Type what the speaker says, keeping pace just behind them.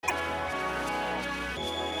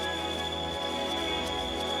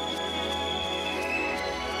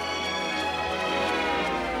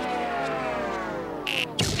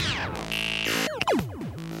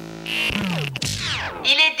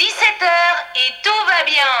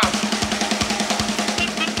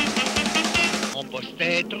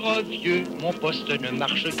vieux, mon poste ne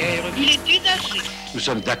marche guère. Il est usagé. Nous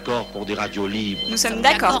sommes d'accord pour des radios libres. Nous sommes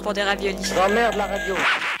d'accord pour des raviolis. J'emmerde la radio.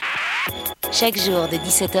 Chaque jour de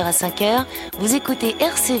 17h à 5h, vous écoutez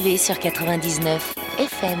RCV sur 99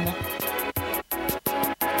 FM.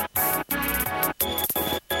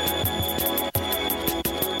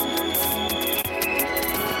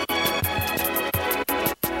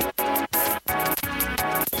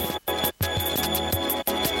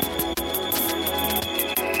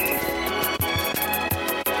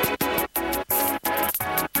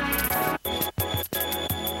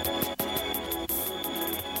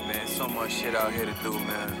 Shit out here to do,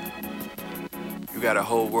 man. You got a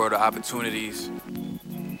whole world of opportunities.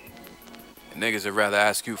 And niggas would rather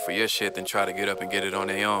ask you for your shit than try to get up and get it on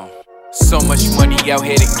their own. So much money out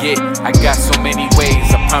here to get. I got so many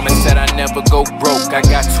ways. I promise that I never go broke. I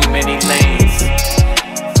got too many lanes.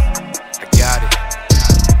 I got it.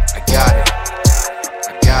 I got it.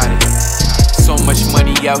 I got it. So much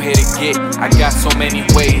money out here to get. I got so many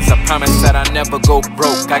ways. I promise that I never go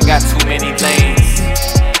broke. I got too many lanes.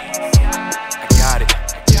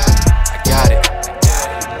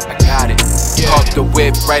 Park the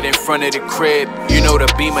whip right in front of the crib. You know the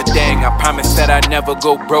Beamer thing. I promise that I never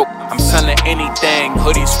go broke. I'm selling anything,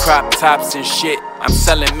 hoodies, crop tops and shit. I'm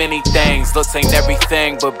selling many things, looks ain't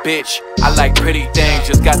everything, but bitch, I like pretty things.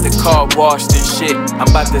 Just got the car washed and shit. I'm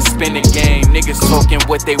about to spin the game. Niggas talking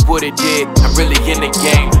what they woulda did. I'm really in the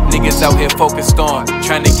game. Niggas out here focused on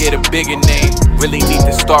trying to get a bigger name. Really need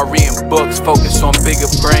to start reading books, focus on bigger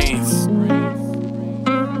brains.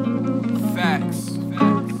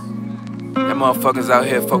 Motherfuckers out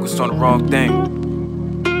here focused on the wrong thing.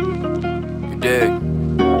 You dig?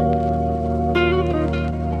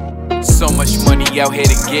 So much money out here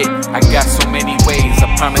to get. I got so many ways.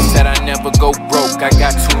 I promise that I never go broke. I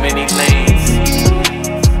got too many lanes.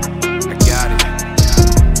 I got it.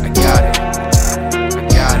 I got it. I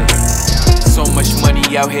got it. So much money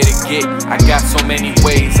out here to get. I got so many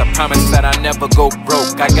ways. I promise that I never go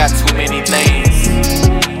broke. I got too many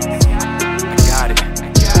lanes.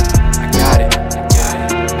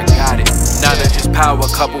 Knowledge is power,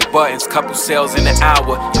 couple buttons, couple sales in an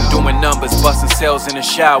hour. I'm doing numbers, busting sales in the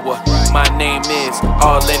shower. My name is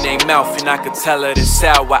all in their mouth, and I can tell it it's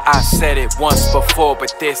sour. I said it once before,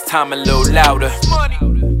 but this time a little louder. Money.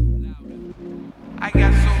 I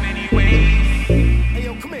got so many ways. Hey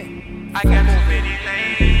yo, come here. I got so many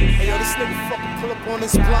lanes. Hey yo, this nigga fucking pull up on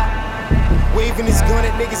this block, waving his gun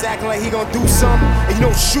at niggas, acting like he gonna do something, and you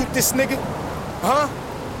don't shoot this nigga, huh?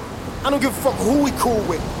 I don't give a fuck who he cool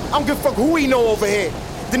with. I don't give a fuck who he know over here.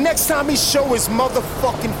 The next time he show his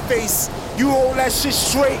motherfucking face, you hold that shit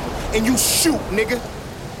straight and you shoot, nigga.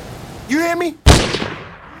 You hear me?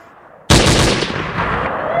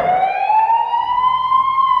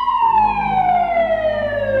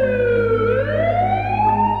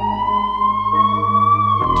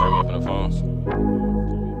 Turn me up on the phones.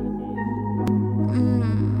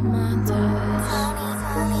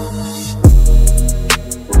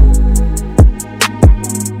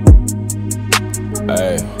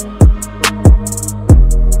 Hey,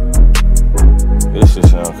 this shit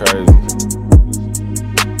sound crazy.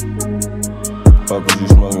 Fuck was you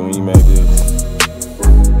smoking when you made this?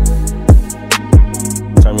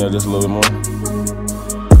 Turn me up just a little bit more.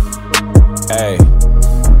 Hey,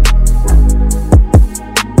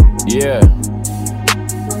 yeah.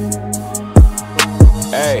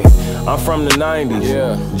 Hey, I'm from the 90s.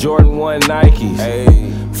 Yeah. Jordan 1 Nikes.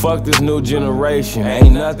 Hey, fuck this new generation.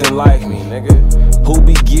 Ain't nothing like me, nigga. Who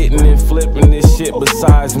be getting and flipping this shit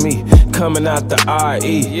besides me? Coming out the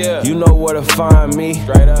IE, yeah. You know where to find me.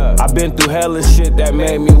 Straight up. I been through hella shit that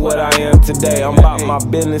made me what I am today. I'm about my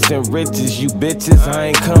business and riches, you bitches, I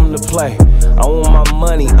ain't come to play. I want my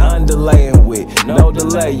money, I'm delaying with no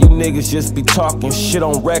delay. You niggas just be talking shit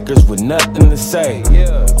on records with nothing to say.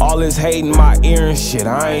 All this hating my ear and shit,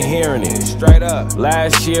 I ain't hearing it. Straight up.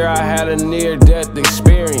 Last year I had a near-death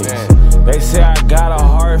experience. They say I got a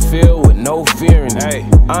heart filled with no fear in it.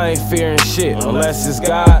 I ain't fearing shit, unless it's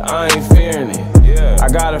God, I ain't fearing it. I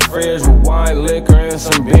got a fridge with wine, liquor, and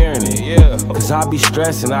some beer in it. Cause I be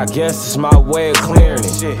stressing, I guess it's my way of clearing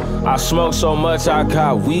it. I smoke so much, I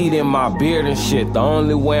got weed in my beard and shit. The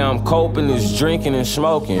only way I'm coping is drinking and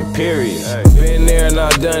smoking, period. Been there and I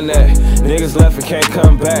done that. Niggas left and can't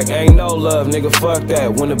come back. Ain't no love, nigga, fuck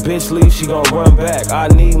that. When a bitch leaves, she gon' run back. I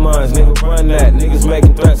need mines, nigga, run that. Niggas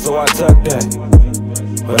making threats, so I tuck that.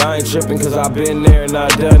 But I ain't tripping cause I been there and I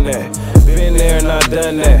done that. Been there and I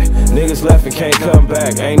done that. Niggas left and can't come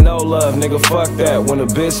back. Ain't no love, nigga, fuck that. When a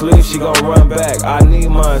bitch leaves, she gon' run back. I need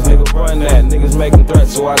mines, nigga, run that. Niggas making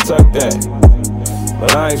threats, so I tuck that.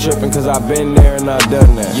 But I ain't trippin' cause I been there and I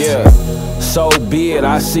done that. Yeah, so be it,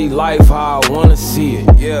 I see life how I wanna see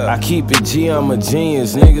it. Yeah, I keep it G, I'm a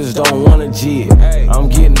genius, niggas don't wanna G it. I'm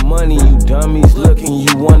getting money, you dummies looking,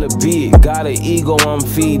 you wanna be it. Got an ego I'm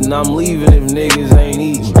feeding, I'm leaving if niggas ain't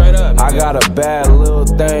eating. I got a bad little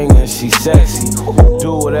thing and she sexy.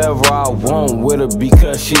 Do whatever I want with her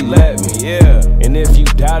because she let me. Yeah, and if you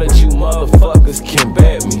doubt it, you motherfuckers can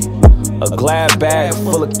bet me. A glad bag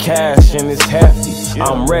full of cash and it's hefty.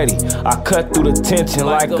 I'm ready, I cut through the tension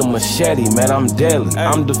like a machete. Man, I'm deadly,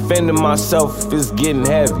 I'm defending myself if it's getting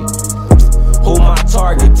heavy. Who my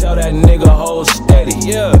target? Tell that nigga hold steady.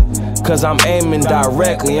 Yeah, cause I'm aiming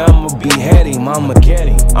directly, I'ma behead him, I'ma get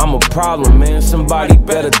him. I'm a problem, man, somebody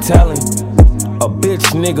better tell him. A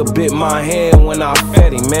bitch nigga bit my hand when I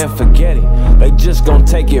fed him, man, forget it. They just gon'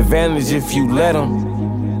 take advantage if you let them.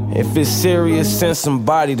 If it's serious, send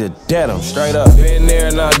somebody to dead them. Straight up, been there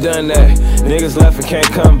and I done that. Niggas left and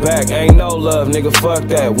can't come back. Ain't no love, nigga, fuck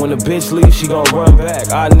that. When the bitch leaves, she gon' run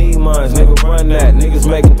back. I need mines, nigga, run that. Niggas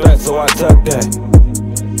making threats, so I tuck that.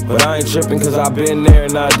 But I ain't trippin' cause I been there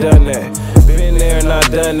and I done that. Been there and I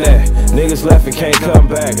done that. Niggas left and can't come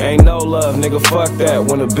back. Ain't no love, nigga, fuck that.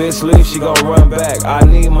 When the bitch leaves, she gon' run back. I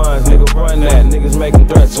need mines, nigga, run that. Niggas making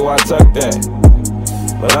threats, so I tuck that.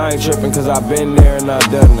 But I ain't trippin' cause I been there and I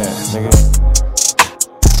done that, nigga.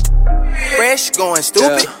 Fresh going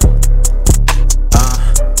stupid.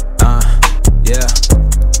 Yeah.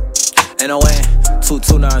 NON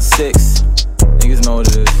 2296. Niggas know what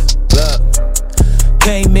it is. Look.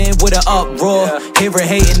 Came in with an uproar, hear it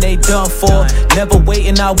hating, they done for. Never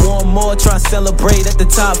waiting, I want more, try to celebrate at the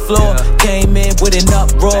top floor. Came in with an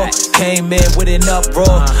uproar, came in with an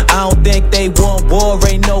uproar. I don't think they want war,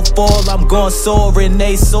 ain't no fall, I'm gon' soar and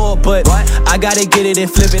they soar. But I gotta get it and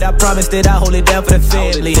flip it, I promise that I hold it down for the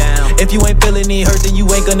family. If you ain't feeling any hurt, then you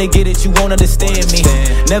ain't gonna get it, you won't understand me.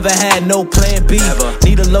 Never had no plan B,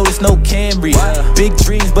 need a Lotus, no Camry. Big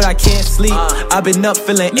dreams, but I can't sleep, I've been up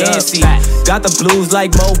feeling antsy. Got the blues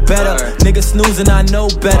like Mo better. Niggas snoozing, I know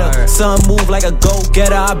better. Some move like a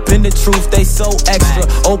go-getter. I been the truth, they so extra.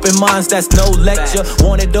 Open minds, that's no lecture.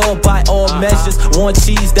 Want it all by all measures. Want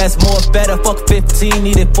cheese, that's more better. Fuck 15,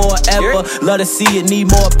 need it forever. Love to see it, need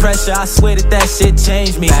more pressure. I swear that shit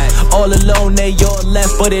changed me. All alone, they all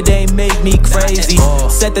left, but it ain't make me crazy.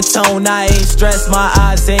 Set the tone, I ain't stressed. My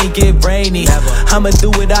eyes ain't get rainy. I'ma do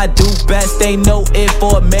what I do best. Ain't no if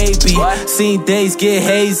or maybe. Seen days get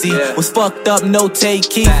hazy. Was fucked up, no take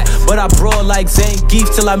keep. But I brawl like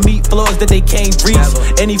Zangief till I meet floors that they can't reach.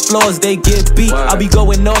 Any flaws they get beat. I'll be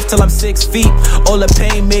going off till I'm 6 feet. All the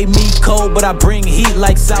pain made me cold, but I bring heat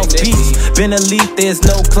like South Beach. Been elite, there's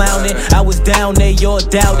no clowning. I was down, they all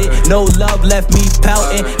doubted. No love left me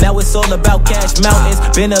pouting. Now it's all about cash mountains.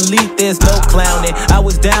 Been elite, there's no clowning. I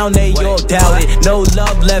was down, they all doubted. No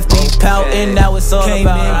love left me pouting. Now it's all came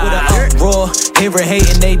about in with an uproar. Hear it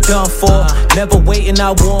hating, they done for. Never waiting,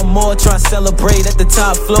 I want more. Try to celebrate at the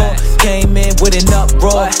top floor. Came in with an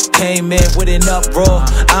uproar. Came in with an uproar.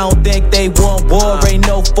 I don't think they want war, ain't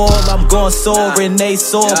no fall. I'm gon' soar and they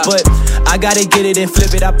soar. But I gotta get it and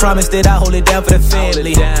flip it. I promise that I hold it down for the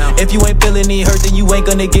family. If you ain't feeling any hurt, then you ain't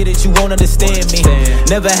gonna get it, you won't understand me.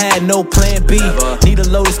 Never had no plan B, need a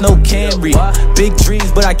Lotus, no Camry. Big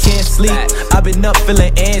dreams, but I can't sleep, I've been up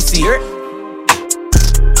feeling antsy.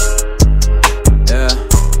 Yeah.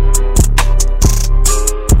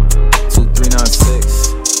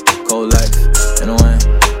 2396, cold life, NON,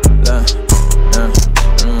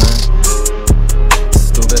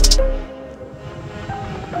 stupid.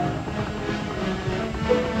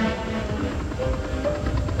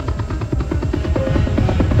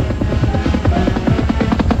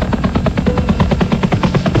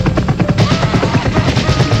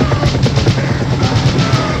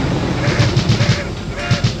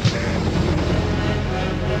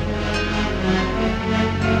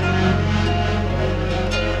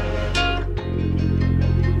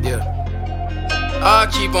 I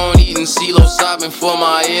keep on eating CeeLo, sobbing for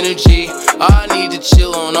my energy. I need to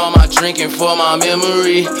chill on all my drinking for my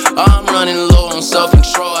memory. I'm running low on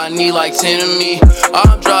self-control, I need like 10 of me.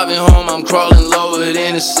 I'm driving home, I'm crawling lower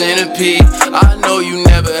than a centipede. I know you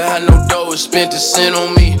never had no dough or spent a cent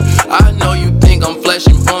on me. I know you think I'm flesh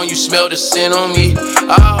and bone, you smell the sin on me.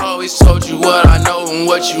 I always told you what I know and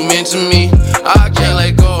what you meant to me. I can't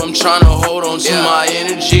let go, I'm trying to hold on to my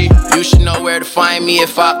energy. You should know where to find me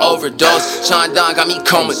if I overdose. Sean Don got me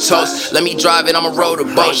comatose. Let me drive it, I'ma roll the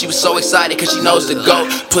boat. She was so excited cause she knows the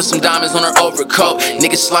GOAT. Put some diamonds on her overcoat.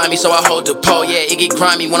 Niggas slimy so I hold the pole. Yeah, it get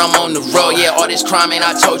grimy when I'm on the road. Yeah, all this crime ain't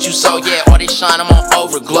I told you so. Yeah, all this shine I'm on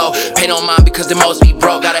overglow. Pay no mind because the most be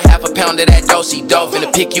broke. Got a half a pound of that do-si-do.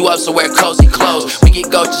 Finna pick you up so wear cozy clothes. We We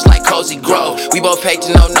get go just like Cozy Grove. We both pay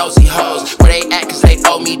to no nosy hoes. Where they at cause they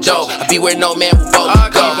owe me dough. I be where no man will both go. I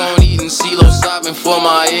keep on eating CeeLo, sobbing for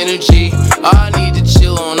my energy. I need to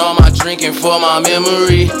chill on all my drinking for my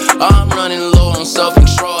memory. I'm running low on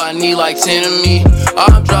self-control, I need like 10 of me.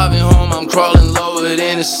 I'm driving home, I'm crawling lower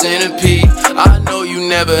than a centipede. I know you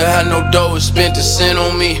never had no dough or spent a cent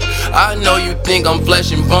on me. I know you think I'm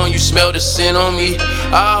flesh and bone, you smell the sin on me.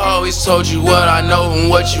 I always told you what I know and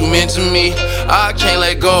what you meant to me. I can't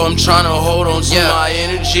let go, I'm trying to hold on to my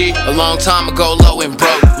energy. A long time ago, low and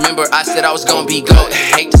broke. Remember I said I was gonna be GOAT.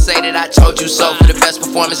 Hate to say that I told you so. For the best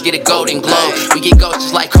performance, get a golden globe. We get ghosts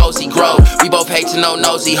just like Cozy Grove. We both hate to know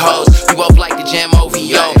nosy hoes. We both like to jam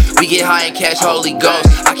OVO. We get high and catch Holy Ghost.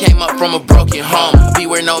 I came up from a broken home. Be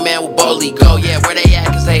where no man will boldly go. Yeah, where they at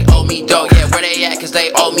cause they owe me dough. Yeah, where they at cause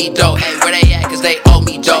they owe me dough. Hey, where they at cause they owe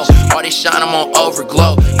me dough. All this shine, I'm on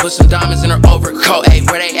overglow. Put some diamonds in her overcoat. Hey,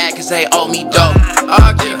 where they at cause they owe me dough.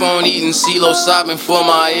 I keep on eating CeeLo, sobbing for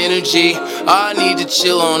my energy. I need to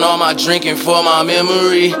chill on all my drinking for my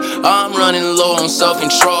memory. I'm running low on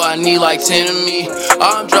self-control, I need like 10 of me.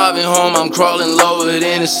 I'm driving home, I'm crawling lower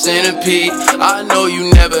than a centipede. I know you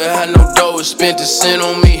never had no dough or spent a cent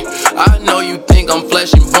on me. I know you think I'm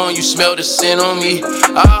flesh and bone, you smell the sin on me.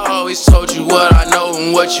 I always told you what I know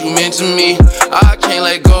and what you meant to me. I can't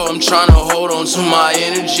let go, I'm trying to hold on to my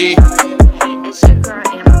energy. It's your girl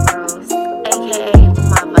Amber Rose, aka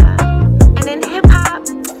Mama. And in hip-hop,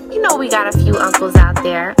 you know we got a few uncles out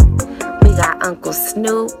there. We got Uncle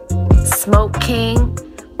Snoop, Smoke King.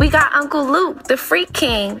 We got Uncle Luke, the Freak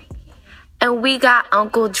King. And we got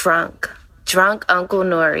Uncle Drunk Uncle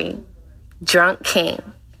Nori, Drunk King.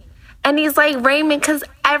 And he's like Raymond because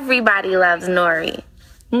everybody loves Nori.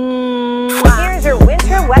 Here's your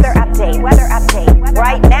winter weather update.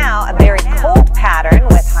 Right now, a very cold pattern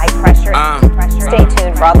with high pressure. Stay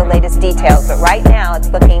tuned for all the latest details. But right now, it's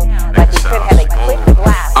looking like we could have a quick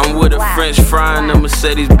blast. I'm with a French fry in a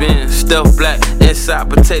Mercedes Benz. Stealth black, inside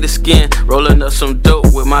potato skin. Rolling up some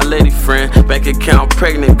dope with my lady friend. Bank account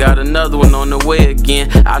pregnant, got another one on the way again.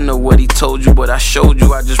 I know what he told you, but I showed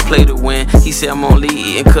you, I just played to win. He said I'm only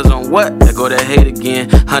eating cause I'm what? There go that hate again.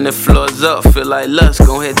 100 floors up, feel like lust,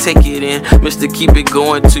 go ahead take it in. Mr. Keep it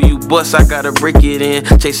going till you bust, I gotta break it in.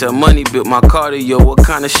 Chasing money, built my cardio, what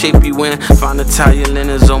kind of shape you in? Find Italian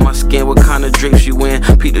linens on my skin, what kind of drapes you in?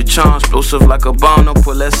 Peter Charm, explosive like a bomb, don't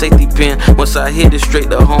pull that safety pin. Once I hit it straight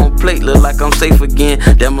to home plate, look like I'm safe again.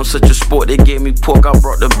 Damn, I'm such a sport, they gave me pork, I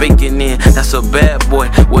brought the bacon in. That's a bad boy,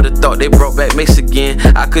 would've thought they brought back Mace again.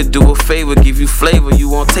 I could do a favor, give you flavor, you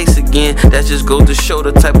won't taste again. That just goes to show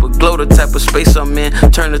the type of glow, the type of space I'm in.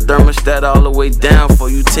 Turn the thermostat all the way down for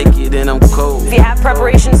you take it in, I'm cold. If you have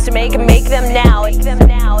preparations to make them now.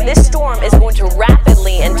 This storm is going to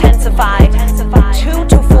rapidly intensify 2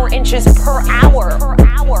 to 4 inches per hour.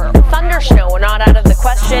 Thunder snow not out of the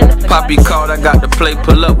question. Poppy called, I got to play,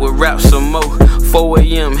 pull up with rap some more. 4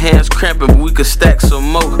 a.m., hands cramping, but we could stack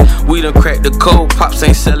some more. We done cracked the code, pops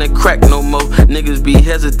ain't selling crack no more. Niggas be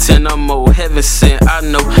hesitant, I'm more heaven sent, I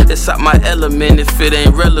know. It's out my element if it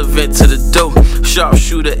ain't relevant to the dough.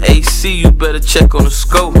 Sharpshooter AC, you better check on the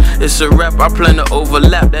scope. It's a rap, I plan to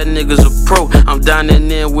overlap, that nigga's a pro. I'm dining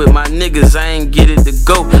in with my niggas, I ain't get it to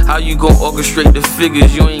go. How you gon' orchestrate the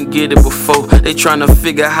figures, you ain't get it before. They tryna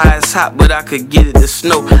figure how it's hot, but I could get it to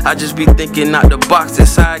snow. I just be thinking out the box,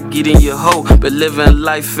 that's how I get in your hoe. But living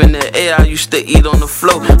life in the air, I used to eat on the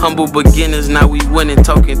floor. Humble beginners, now we winning,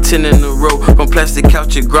 talking 10 in a row. From plastic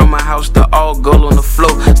couch at grandma's house to all gold on the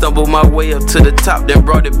floor. Stumbled my way up to the top, then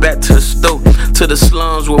brought it back to the stove. To the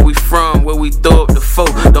slums where we from, where we throw up the foe.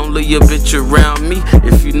 Don't leave your bitch around me,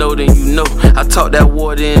 if you know then you know. I talk that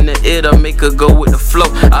water in the air to make her go with the flow.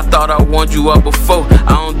 I thought I warned you up before,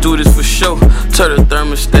 I don't do this for show. Turn the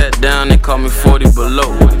thermostat down and call me 40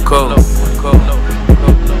 below. Cold.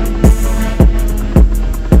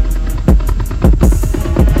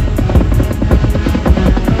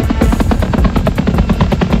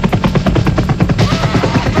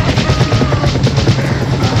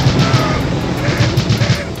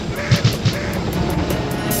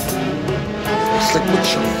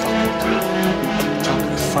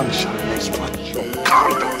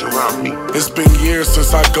 It's been years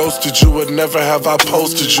since I ghosted you, and never have I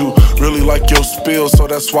posted you. Really like your spill, so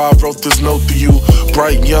that's why I wrote this note to you.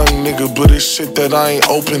 Bright young nigga, but it's shit that I ain't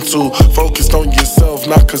open to. Focused on yourself,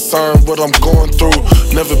 not concerned what I'm going through.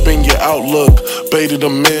 Never been your outlook, baited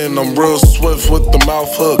them in. I'm real swift with the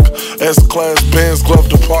mouth hook. S-class Benz glove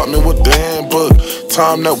department with the handbook.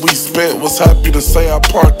 Time that we spent, was happy to say I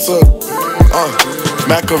partook.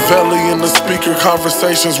 Machiavelli in the speaker,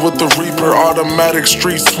 conversations with the Reaper, automatic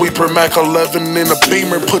street sweeper, Mac 11 in a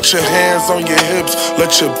Beamer. Put your hands on your hips,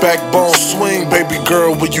 let your backbone swing. Baby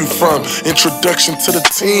girl, where you from? Introduction to the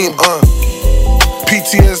team,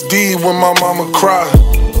 PTSD when my mama cry.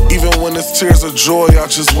 Even when it's tears of joy, I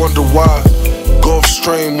just wonder why. Gulf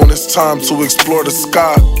Stream when it's time to explore the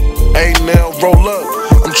sky. Hey now, roll up,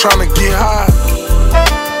 I'm tryna get high.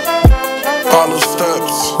 Follow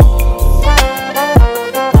steps.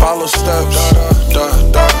 Follow steps,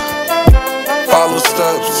 follow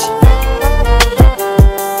steps,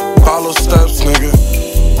 follow steps, nigga.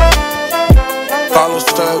 Follow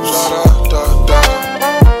steps,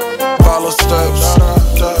 follow steps,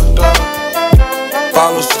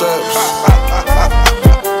 follow steps,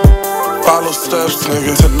 follow steps,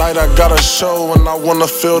 nigga. Tonight I got a show and I wanna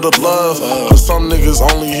feel the love. But some niggas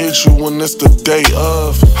only hit you when it's the day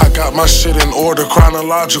of. I got my shit in order,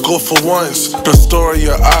 chronological for once. The story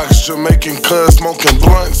of Ox, Jamaican cuz smoking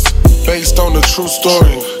blunts. Based on the true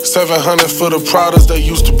story. 700 for the Pradas, they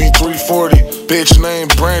used to be 340. Bitch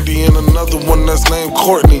named Brandy and another one that's named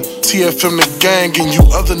Courtney. TFM the gang and you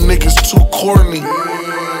other niggas too corny.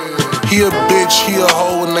 He a bitch, he a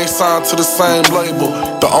hoe, and they signed to the same label.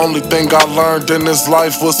 The only thing I learned in this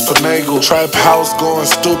life was finagle. Trap house going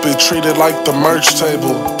stupid, treated like the merch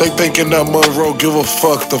table. They thinking that Monroe give a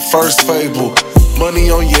fuck, the first fable.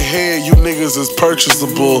 Money on your head, you niggas is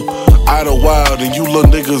purchasable. Idlewild and you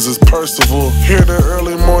little niggas is Percival. Hear the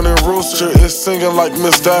early morning rooster is singing like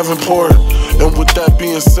Miss Davenport. And with that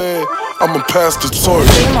being said, I'ma pass the torch.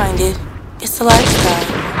 Be minded, it's a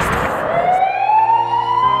lifestyle.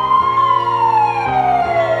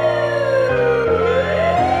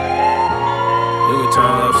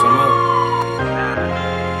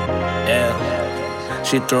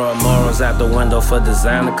 She throwing morals out the window for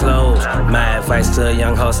designer clothes. My advice to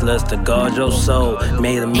young hustlers to guard your soul.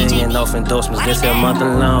 Made $1 million off endorsements this here month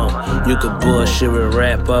alone. You could bullshit with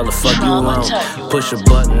rap all the fuck you want. Push a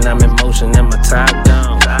button, I'm in motion and my top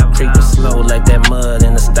down. Creeping slow like that mud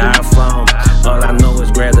in the styrofoam. All I know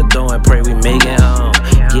is grab the door and pray we make it home.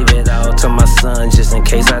 Give it all to my son just in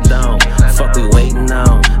case I don't. Fuck we waiting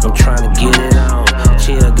on, I'm trying to get it on.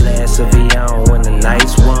 Chill glass of Eon when the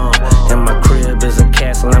night's warm. And my crib is a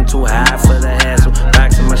castle, I'm too high for the hassle.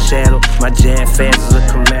 Boxing my shadow, my jab fast as a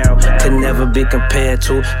Camaro. Could never be compared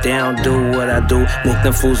to, they don't do what I do. Make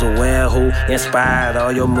them fools aware who inspired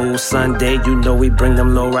all your moves. Sunday, you know we bring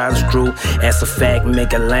them low riders through. That's a fact,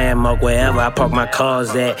 make a landmark wherever I park my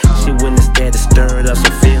cars at. She witnessed that, it stirred up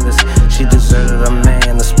some feelings. She deserted a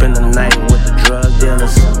man to spend the night with the drug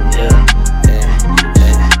dealers.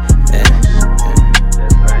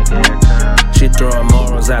 She throwing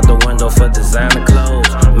morals out the window for designer clothes.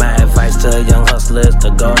 My advice to young hustlers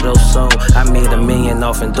to guard your soul. I made $1 million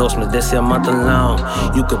off endorsements this here month alone.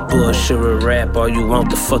 You could bullshit with rap all you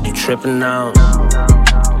want, the fuck you tripping on.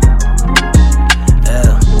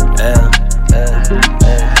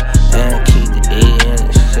 And keep the E in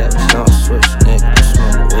it. Shit, don't switch, nigga.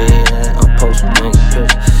 Smoke weed and I'm posting nigga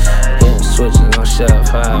pictures. Hitting switches on shelf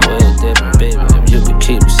highway, different baby. If you could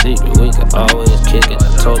keep it secret, we could always kick it. I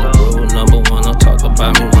told her rule number one, don't talk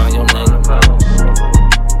about me around your nigga.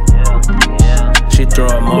 She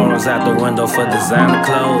throwing morals out the window for designer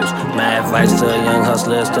clothes. My advice to young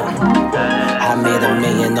hustlers to I made $1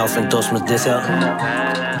 million off endorsements this here.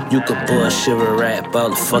 You could bullshit with rap all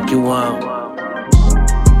the fuck you want.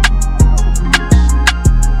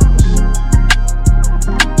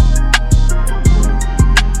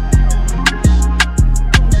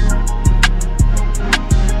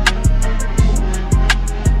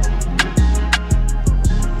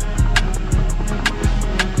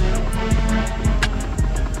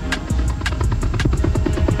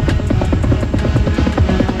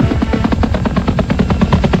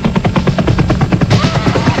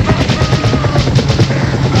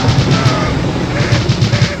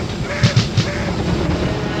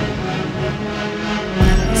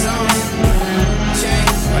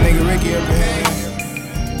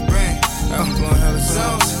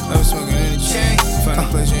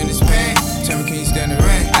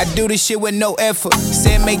 This shit with no effort.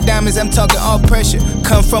 Said make diamonds, I'm talking all pressure.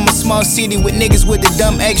 Come from a small city with niggas with the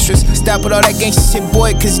dumb extras. Stop with all that gangsta shit,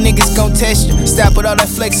 boy, cause niggas gon' test you. Stop with all that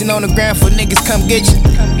flexing on the ground for niggas come get you.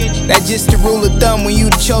 That's just the rule of thumb when you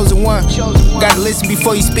the chosen one. Gotta listen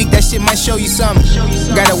before you speak, that shit might show you something.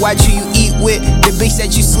 Gotta watch who you eat with, the bitch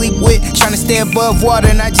that you sleep with. Tryna stay above water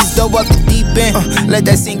and I just dove up the deep end. Let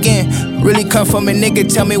that sink in. Really come from a nigga,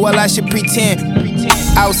 tell me while I should pretend.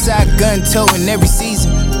 Outside gun toting every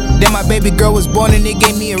season. Then my baby girl was born and it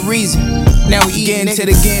gave me a reason. Now we eatin' till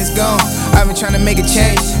the game's gone. I've been tryna make a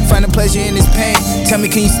change, find a pleasure in this pain. Tell me,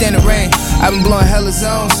 can you stand the rain? I've been blowing hella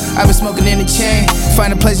zones, I've been smoking in the chain.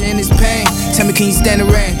 Find a pleasure in this pain. Tell me, can you stand the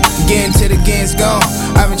rain? Getting till the game's gone.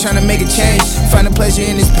 I've been tryna make a change, find a pleasure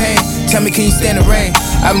in this pain. Tell me, can you stand the rain?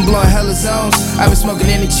 I've been blowing hella zones, I've been smoking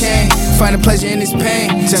in the chain. Find a pleasure in this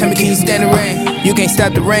pain. Tell me, can you stand the rain? You can't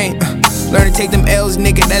stop the rain. Learn to take them L's,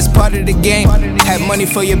 nigga, that's part of the game. Have money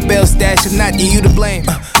for your bail stash, if not, then you to blame.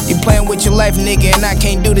 You playing with your life, nigga, and I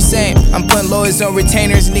can't do the same. I'm putting lawyers on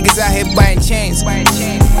retainers, niggas out here buying chains.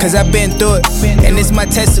 Cause I been through it, and it's my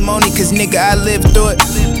testimony, cause nigga, I lived through it.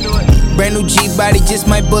 Brand new G-body, just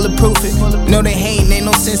might bulletproof it. No, they hatin', ain't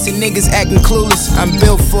no sense in niggas acting clueless. I'm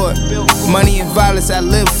built for it. Money and violence, I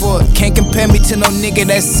live for it. Can't compare me to no nigga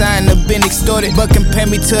that's signed or been extorted. But compare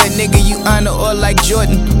me to a nigga you honor or like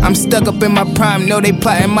Jordan. I'm stuck up in my prime, no, they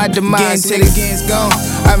plotting my demise. Getting till the game's gone.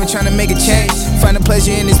 I've been trying to make a change, find a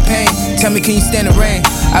pleasure in this pain. Tell me, can you stand the rain?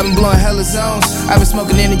 I've been blowing hella zones, I've been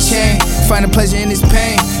smoking in the chain. Find a pleasure in this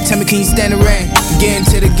pain. Tell me, can you stand the rain? Getting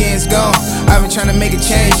till the game's gone. I've been trying to make a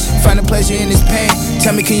change, find a pleasure in this pain.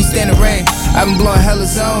 Tell me, can you stand the rain? I've been blowing hella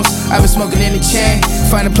zones, I've been smoking in the chain.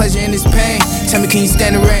 Find a pleasure in this pain. Tell me, can you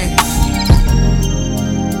stand the rain?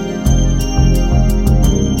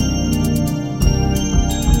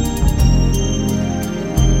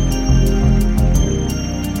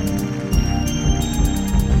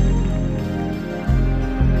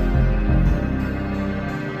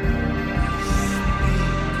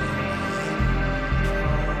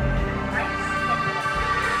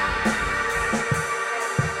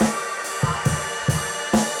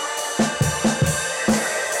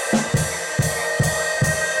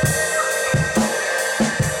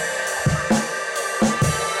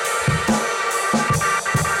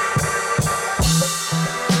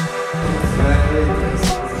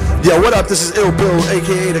 Yo, what up? This is Ill Bill,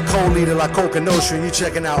 aka the co-leader La Coca Nostra, and you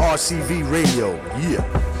checking out RCV Radio. Yeah.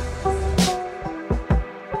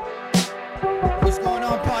 What's going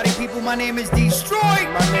on, party people? My name is Destroy.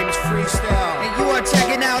 My name is Freestyle. And you are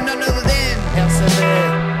checking out none other than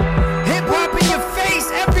hip-hop in your face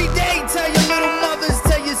every day. Tell your little mothers,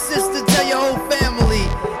 tell your sister, tell your whole family.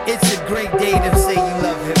 It's a great day to say you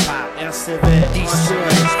love hip-hop. Destroy,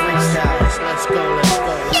 Freestyle. Let's go, let's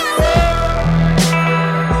go.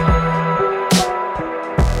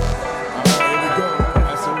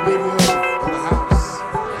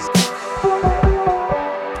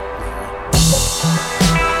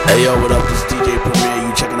 Hey yo, what up? This is DJ Premier.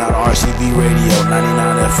 You checking out RCV Radio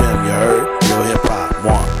 99 FM. You heard? Real hip hop.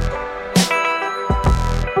 One.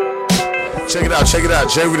 Check it out.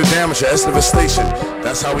 Jerry the Damager, Estivus Station.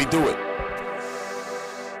 That's how we do it.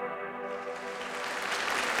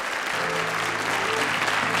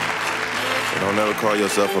 Don't never call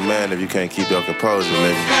yourself a man if you can't keep your composure,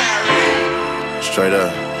 nigga. Straight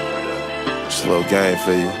up. Just a little game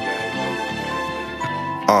for you.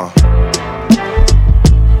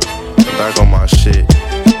 Back on my shit.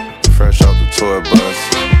 Fresh off the tour bus.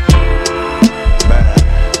 Bang.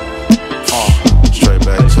 Straight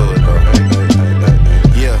back to it though.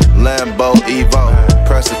 Yeah, Lambo Evo.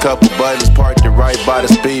 Press a couple buttons, parked it right by the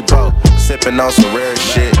speedboat. Sipping on some rare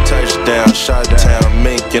shit. Touchdown, shot town,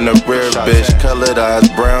 mink in the rear, bitch. Colored eyes,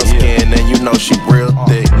 brown skin, and you know she real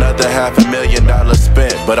thick. Another $500,000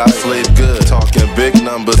 spent, but I sleep good. Talking big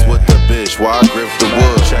numbers with the bitch while I grip the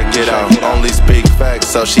wood. Check it out, only speak facts,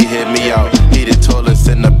 so she hit me out. Heated toilets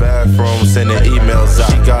in the bathroom, sending emails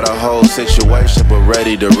out. She got a whole situation, but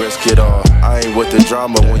ready to risk it all. I ain't with the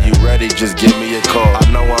drama, when you ready, just give me a call. I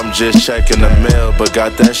know I'm just checking the mail, but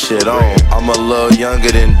got that shit on. I'm a little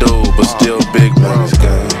younger than dude, but still big bro. This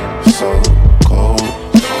game so cold.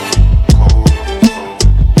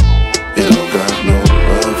 It don't got no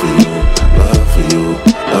love for you, love for you,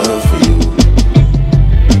 love for you.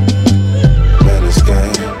 Man, this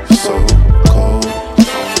game so cold.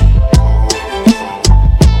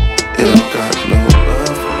 It don't got no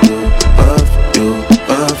love for you, love for you,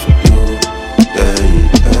 love for you. Yeah.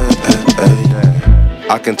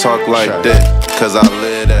 I can talk like that, cause I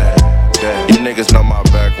live that. You niggas know my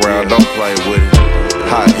background, don't play with it.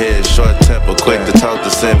 Hot head, short temper, quick to talk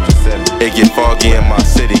to simple. It get foggy in my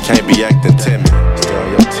city, can't be acting timid.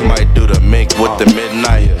 Might do the mink with the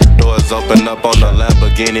midnight. Doors open up on the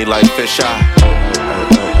Lamborghini like fisheye.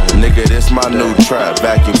 Nigga, this my new trap.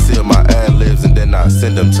 Vacuum seal my ad-libs and then I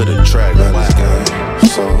send them to the track. Man, this game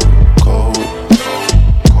so cold.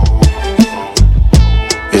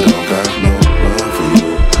 It don't got no love for you,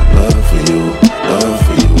 love for you, love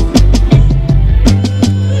for you.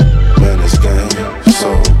 Man, this game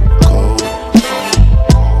so cold.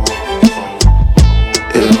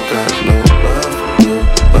 It don't got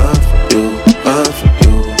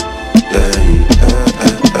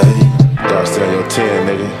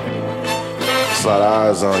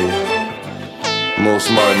eyes on you. Move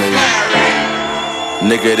smart, nigga.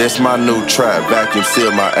 Nigga, this my new trap. Vacuum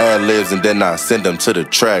seal my ad-libs and then I send them to the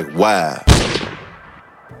track. Wow.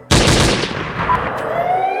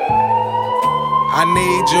 I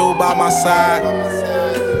need you by my side.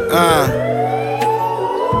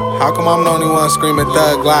 How come I'm the only one screaming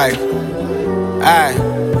thug life?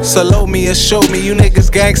 Ayy, salute me or shoot me, you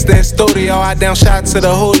niggas gangsta in studio. I down shot to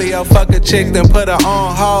the Julio, fuck a chick then put her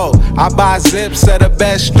on hold. I buy zips of the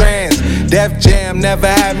best strands. Def Jam never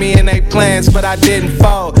had me in they plans, but I didn't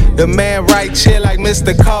fold. The man right chill like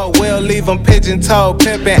Mr. Cole, we'll leave him pigeon-toed.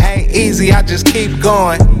 Pimpin' ain't easy, I just keep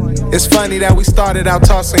going. It's funny that we started out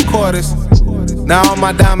tossing quarters. Now all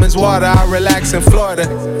my diamonds water, I relax in Florida.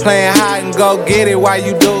 Playing hide and go get it while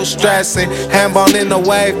you do stressing. Handbone in the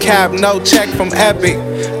wave cap, no check from Epic.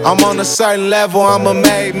 I'm on a certain level, I'm a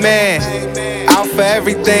made man. Out for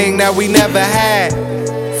everything that we never had.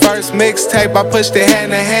 First mixtape, I pushed it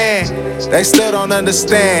hand in hand. They still don't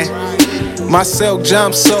understand. My silk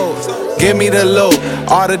jumpsuit, give me the loot.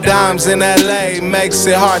 All the dimes in LA makes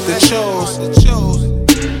it hard to choose.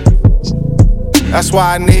 That's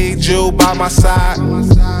why I need you by my side.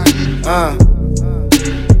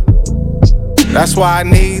 That's why I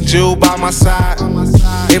need you by my side.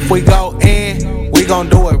 If we go in, we gon'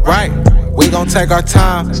 do it right. We gon' take our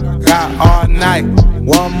time, got all night.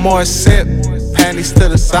 One more sip, panties to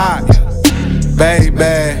the side. Baby,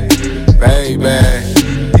 baby.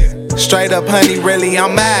 Straight up, honey, really,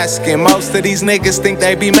 I'm asking. Most of these niggas think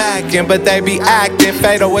they be macking, but they be acting.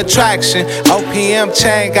 Fatal attraction. OPM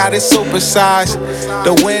chain got it supersized.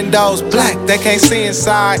 The windows black, they can't see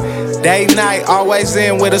inside. Day, night, always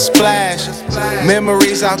in with a splash.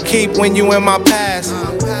 Memories I'll keep when you in my past.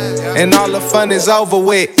 And all the fun is over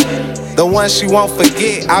with. The one she won't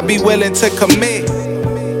forget, I be willing to commit.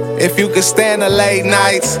 If you could stand the late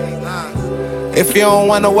nights. If you don't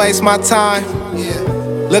wanna waste my time.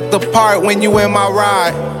 Look the part when you in my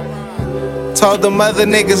ride. Told them other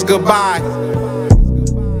niggas goodbye.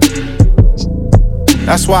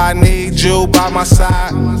 That's why I need you by my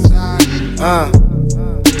side.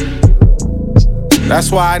 That's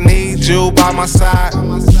why I need you by my side.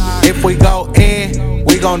 If we go in,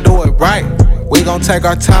 we gon' do it right. We gon' take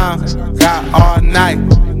our time, got all night.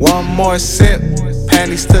 One more sip,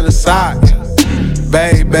 panties to the side.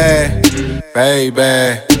 Baby,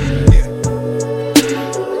 baby.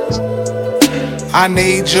 I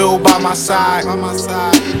need you by my side.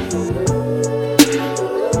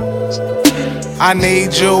 I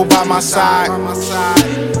need you by my side.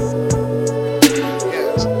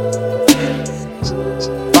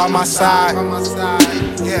 By my side.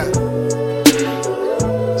 Yeah.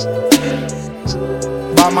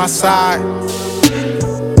 By my side.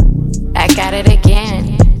 Back at it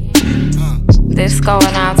again. This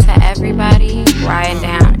going out to everybody. Writing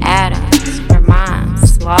down Adams,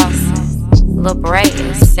 Vermont, Lawson,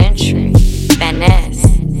 LeBray, Century, Venice,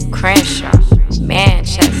 Crenshaw,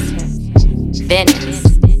 Manchester, Venice,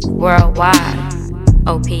 Worldwide,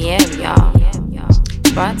 OPM, y'all.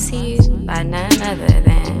 Brought to you by none other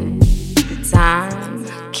than Tom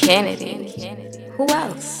Kennedy. Who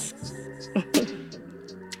else?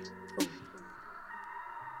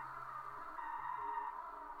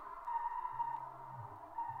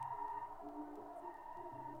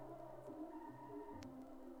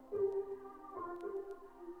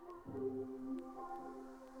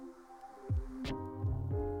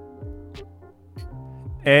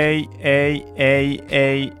 Hey, hey, hey,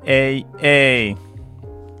 hey, hey, hey.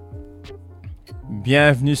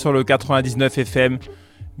 Bienvenue sur le 99 FM.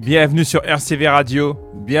 Bienvenue sur RCV Radio.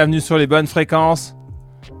 Bienvenue sur les bonnes fréquences.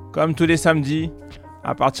 Comme tous les samedis,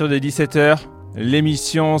 à partir de 17h,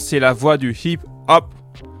 l'émission c'est la voix du hip-hop.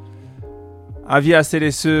 Avis à celles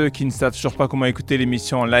et ceux qui ne savent toujours pas comment écouter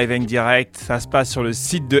l'émission en live and direct, ça se passe sur le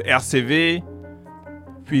site de RCV.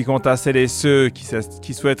 Puis quant à celles et ceux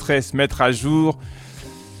qui souhaiteraient se mettre à jour,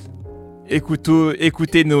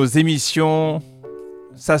 écoutez nos émissions.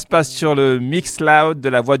 Ça se passe sur le Mixcloud de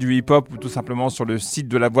la Voix du Hip-Hop ou tout simplement sur le site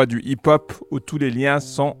de la Voix du Hip-Hop où tous les liens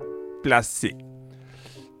sont placés.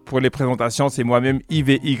 Pour les présentations, c'est moi-même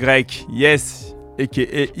IVY, yes, aka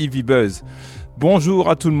Ivy Buzz. Bonjour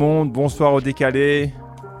à tout le monde, bonsoir au décalé.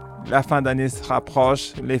 La fin d'année se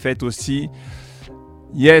rapproche, les fêtes aussi.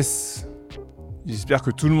 Yes, j'espère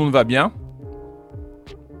que tout le monde va bien.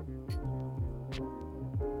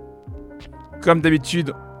 Comme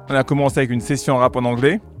d'habitude, on a commencé avec une session rap en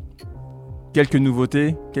anglais. Quelques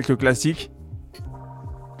nouveautés, quelques classiques.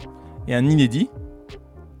 Et un inédit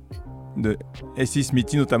de S.I.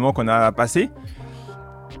 Smithy notamment qu'on a passé.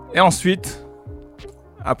 Et ensuite,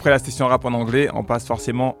 après la session rap en anglais, on passe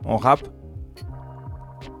forcément en rap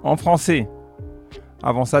en français.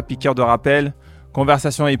 Avant ça, piqueur de rappel,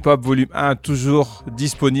 Conversation hip-hop volume 1, toujours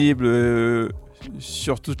disponible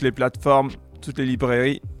sur toutes les plateformes, toutes les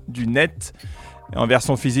librairies du net. Et en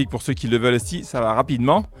version physique pour ceux qui le veulent aussi, ça va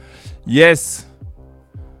rapidement. Yes.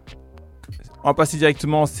 On passe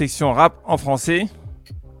directement en section rap en français.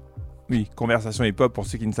 Oui, Conversation hip-hop, pour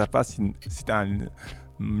ceux qui ne savent pas, c'est un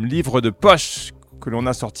livre de poche que l'on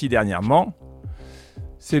a sorti dernièrement.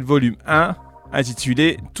 C'est le volume 1,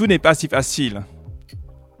 intitulé « Tout n'est pas si facile ».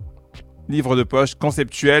 Livre de poche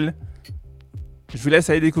conceptuel. Je vous laisse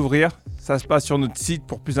aller découvrir. Ça se passe sur notre site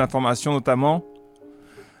pour plus d'informations notamment.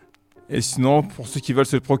 Et sinon, pour ceux qui veulent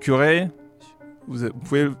se le procurer, vous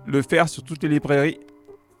pouvez le faire sur toutes les librairies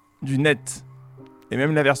du net. Et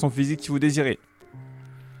même la version physique si vous désirez.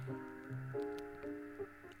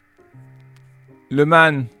 Le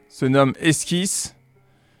man se nomme Esquisse.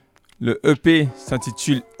 Le EP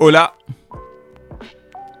s'intitule Hola.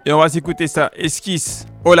 Et on va s'écouter ça. Esquisse,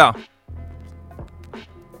 Hola.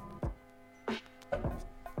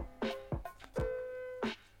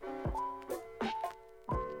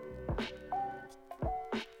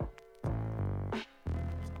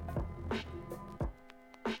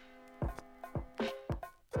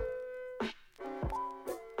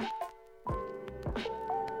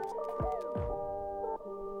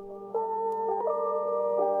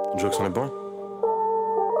 Jokes on est bon.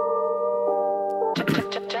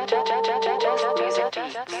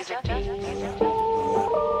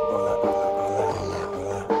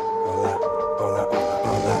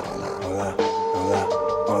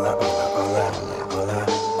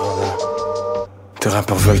 Tes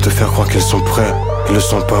rappeurs veulent te faire croire qu'ils sont prêts. Ils le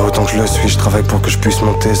sont pas autant que je le suis. Je travaille pour que je puisse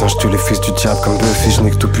monter. Zinge tous les fils du diable comme Buffy. Je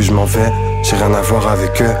nique tout puis je m'en vais. J'ai rien à voir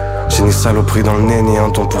avec eux. J'ai ni saloperie dans le nez, ni un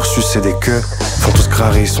don pour sucer des queues. Font tous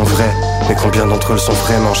crari, ils sont vrais. Mais combien d'entre eux le sont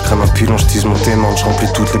vraiment? Je crème un pilon, je tease mon témoin. Je remplis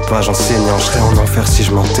toutes les pages enseignant. Je serais en enfer si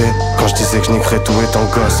je mentais. Quand je disais que je niquerais tout étant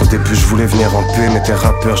gosse. Au début je voulais venir en paix. Mais tes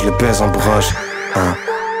rappeurs je les baise en broche. Hein.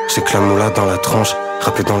 J'ai que la moula dans la tronche.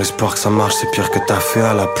 Rapper dans l'espoir que ça marche, c'est pire que t'as fait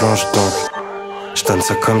à la planche. Donc je donne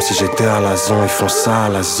ça comme si j'étais à la zone. Ils font ça à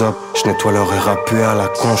la zop. Je nettoie leur rappé à la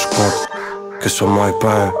con. Je compte que sur moi et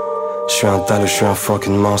pas eux. Je suis un dalle, je suis un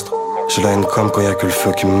fucking monstre. J'ai la haine comme quand y'a que le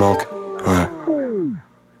feu qui me manque. Ouais.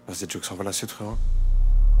 Vas-y, Jokes, on va la suite, frérot.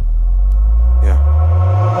 Yeah.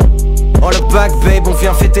 Oh le back babe, on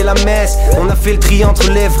vient fêter la messe. On a fait le tri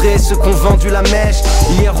entre les vrais, ceux qu'on vendu la mèche.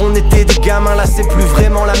 Hier on était des gamins, là c'est plus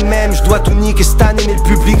vraiment la même. Je dois tout niquer cette année, mais le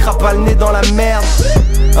public rapa le nez dans la merde.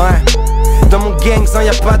 Ouais. Dans mon gang,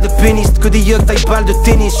 y'a pas de pénis, que des yucks taille balle de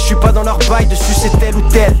tennis. J'suis pas dans leur bail de sucer tel ou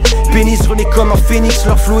tel. Pénis rené comme un phénix,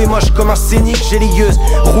 leur flou est moche comme un scénic. J'ai les yeux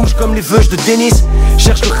rouges comme les veuches de Denis.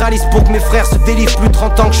 Cherche le ralice pour que mes frères se délivrent. Plus de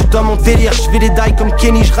 30 ans que j'suis dans mon délire. J'fais les die comme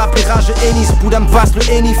Kenny, j'rappe les rages de Ennis. Bouddha me passe le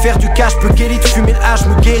Henny, faire du cash, peu guérite. Fumer le H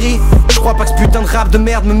me guérit. J'crois pas que ce putain de rap de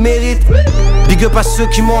merde me mérite. Big up à ceux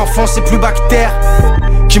qui m'ont enfoncé plus bactère,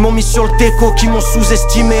 qui m'ont mis sur le déco, qui m'ont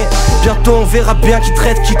sous-estimé. Bientôt on verra bien qui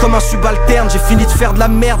traite qui comme un subalterne. J'ai fini de faire de la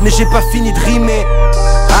merde mais j'ai pas fini de rimer.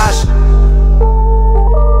 H.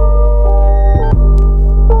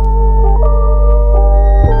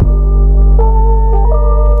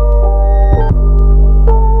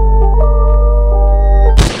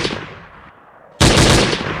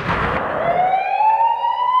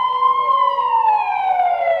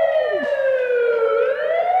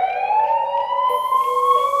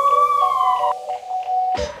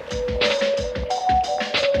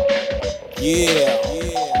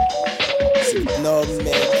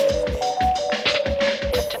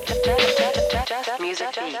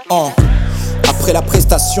 Après la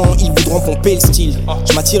prestation, ils voudront pomper le style.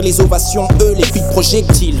 Je m'attire les ovations, eux les pics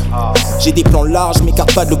projectiles. J'ai des plans larges,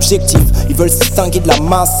 m'écarte pas de l'objectif. Ils veulent se distinguer de la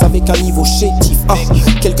masse avec un niveau chétif.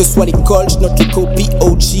 Quelle que soit l'école, je note les copies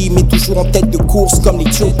OG, mais toujours en tête de course comme les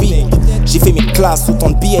Tiopi. J'ai fait mes classes, autant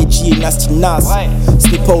de B.I.G. et Nasty Nas. Ce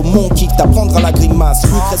n'est pas au monkey que t'apprendras la grimace.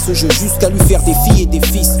 Lui crée ce jeu jusqu'à lui faire des filles et des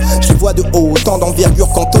fils. Je les vois de haut, autant d'envergure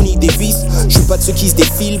qu'Anthony Davis. Je suis pas de ceux qui se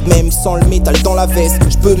défilent, même sans le métal dans la veste.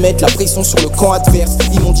 Je peux mettre la pression sur le camp adverse.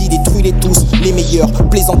 Ils m'ont dit détruis-les tous, les meilleurs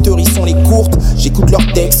plaisanteries sont les courtes. J'écoute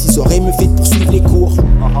leurs textes, ils auraient mieux fait de poursuivre les cours.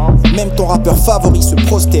 Même ton rappeur favori se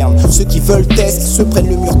prosterne. Ceux qui veulent test se prennent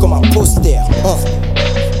le mur comme un poster.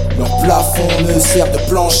 Leur plafond me sert de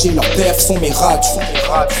plancher, leurs perfs sont mes radios.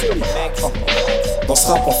 Dans ce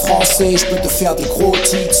rap en français, je peux te faire des gros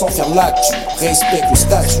titres sans faire l'actu. Respecte le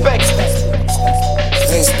statut.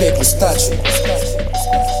 Respecte le statut.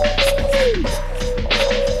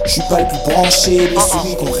 Je suis pas le plus branché, mais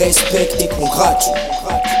celui qu'on respecte et qu'on gratue.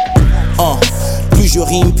 Plus je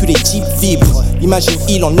rime, plus les types vibrent. Imagine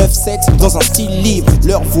ils en 9-7 dans un style libre.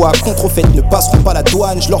 Leurs voix contrefaites ne passeront pas la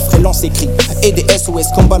douane. Je leur ferai lancer cri et des SOS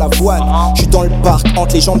comme Balavoine. Je suis dans le parc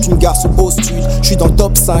entre les jambes d'une gare sous Ostule. Je suis dans le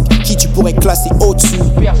top 5, qui tu pourrais classer au-dessus?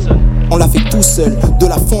 On l'a fait tout seul, de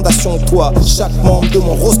la fondation au toit. Chaque membre de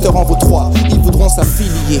mon roster en vaut 3. Ils voudront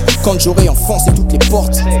s'affilier quand j'aurai enfoncé toutes les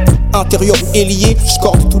portes. Intérieur ou ailier,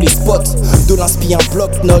 j'corde tous les spots. De l'inspi un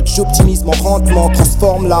bloc-notes, j'optimise mon rendement.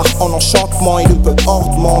 Transforme l'art en enchantement et le peuple hors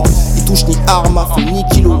demande. Ils touchent ni armes, ni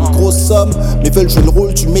kilo, ni grosse somme. Mais veulent jouer le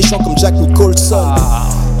rôle du méchant comme Jack Nicholson.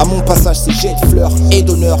 À mon passage, ces jets de fleurs et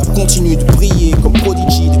d'honneur continuent de briller comme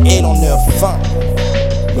Prodigy de Hell en Earth 20.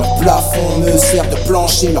 Leur plafond me sert de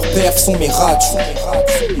plancher, leurs perfs sont mes radios.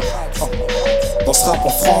 Dans ce rap en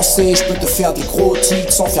français, je peux te faire des gros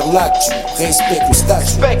titres sans faire l'actu. Respecte le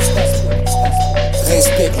statut.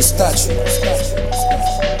 Respecte le statut.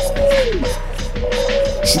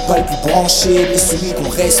 Je suis pas le plus branché, mais celui qu'on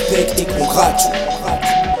respecte et qu'on gratue.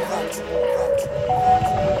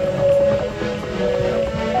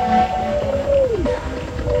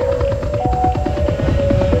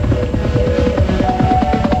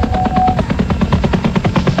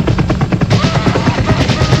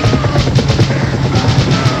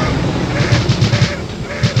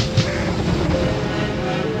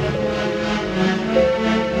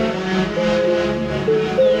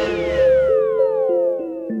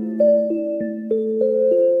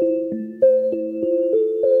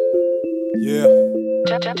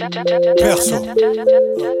 Perso.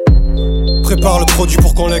 Prépare le produit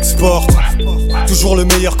pour qu'on l'exporte. Toujours le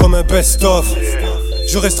meilleur comme un best-of.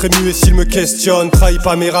 Je resterai muet s'il me questionne. Trahi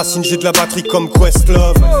pas mes racines, j'ai de la batterie comme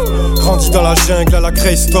Questlove. Grandi dans la jungle à la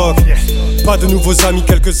Greystock. Pas de nouveaux amis,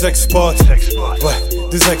 quelques ex-potes. Ouais,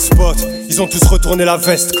 des ex-potes. Ils ont tous retourné la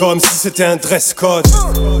veste comme si c'était un dress code.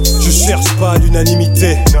 Je cherche pas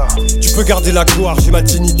l'unanimité. Tu peux garder la gloire, j'ai ma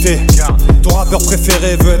dignité. Ton rappeur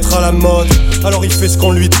préféré veut être à la mode. Alors il fait ce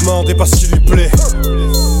qu'on lui demande et pas ce qui lui plaît.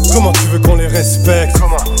 Comment tu veux qu'on les respecte?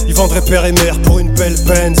 Ils vendraient père et mère pour une belle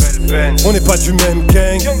Benz. On n'est pas du même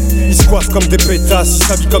gang. Ils se coiffent comme des pétasses, ils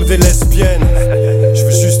s'habillent comme des lesbiennes. Je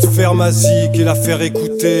veux juste faire ma zig et la faire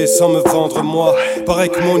écouter sans me vendre moi. Pareil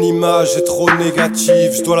que mon image est trop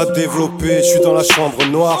négative, je dois la développer, je suis dans la chambre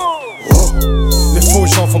noire. Les faux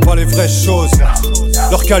gens font pas les vraies choses.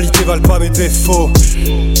 Leurs qualités valent pas mes défauts.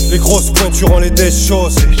 Les grosses pointures ont les des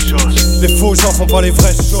choses. Les faux gens font pas les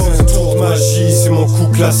vraies choses. Un tour de magie, c'est mon coup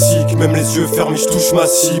classique. Même les yeux fermés, je touche ma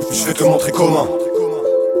cible. Je vais te montrer comment.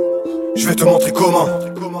 Je vais te montrer comment.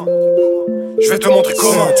 Je vais te montrer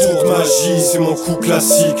comment. Un tour de magie, c'est mon coup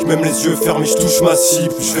classique. Même les yeux fermés, je touche ma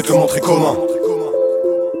cible. Je vais te montrer comment.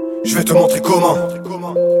 Je vais te montrer comment.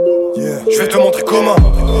 Je vais te montrer comment.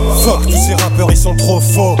 Fuck, tous ces rappeurs ils sont trop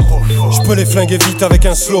faux. Je peux les flinguer vite avec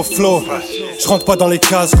un slow flow. Je rentre pas dans les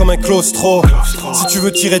cases comme un claustro. Si tu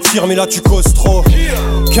veux tirer, tire, mais là tu causes trop.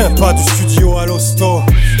 Qu'un pas du studio à l'hosto.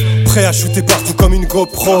 Prêt à shooter partout comme une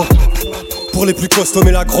GoPro. Pour les plus costauds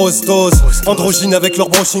mais la grosse dose. Androgynes avec leur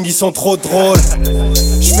brushing ils sont trop drôles.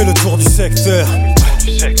 Je fais le tour du secteur.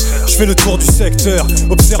 Je fais le tour du secteur,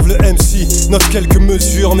 observe le MC, note quelques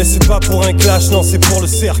mesures, mais c'est pas pour un clash, non c'est pour le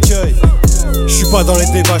cercueil. Je suis pas dans les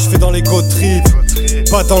débats, je fais dans les go trip.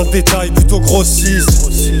 Pas dans le détail, plutôt grossiste.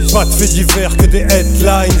 Pas de faits divers que des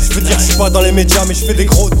headlines. Je veux dire je suis pas dans les médias mais je fais des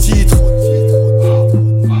gros titres.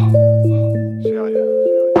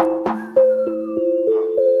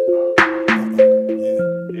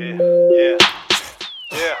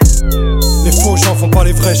 Les faux gens font pas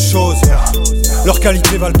les vraies choses. Leurs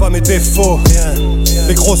qualités valent pas mes défauts.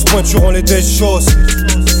 Les grosses pointures ont les des choses.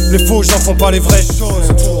 Les faux gens font pas les vraies choses.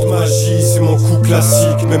 Un tour de magie, c'est mon coup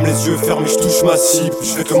classique. Même les yeux fermés, je touche ma cible.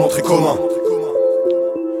 Je vais te montrer comment.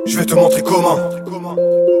 Je vais te montrer comment.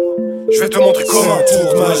 Je vais te montrer comment. Un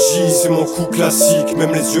tour de magie, c'est mon coup classique.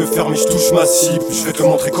 Même les yeux fermés, je touche ma cible. Je vais te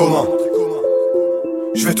montrer comment.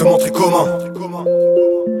 Je vais te montrer comment.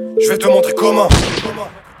 Je vais te montrer comment.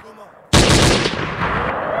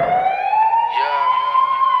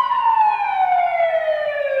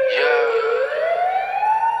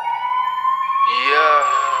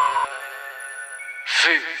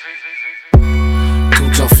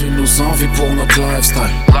 Toute la vie nous envie pour notre lifestyle.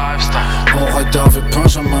 On ride avec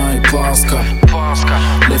Benjamin et Pascal.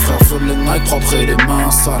 Les frères veulent les nights propres et les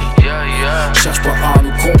mains sales. Cherche pas à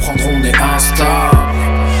nous comprendre, on est instable.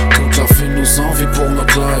 Toute la vie nous envie pour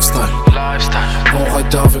notre lifestyle. On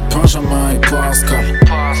ride avec Benjamin et Pascal.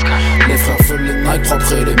 Les frères veulent les nights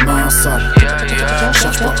propres et les mains sales.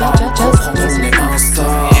 Cherche pas à nous comprendre, on est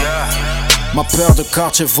instable. Ma paire de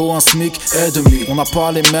quartier vaut un SMIC et demi. On n'a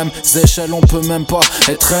pas les mêmes échelles, on peut même pas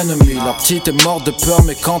être ennemis. La petite est morte de peur,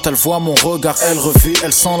 mais quand elle voit mon regard, elle revit.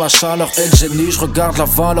 Elle sent la chaleur et le génie. Je regarde la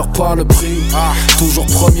valeur, pas le prix. Toujours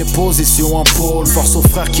premier position en pôle. Force aux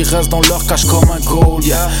frères qui restent dans leur cage comme un goal,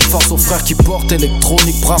 yeah. Force aux frères qui portent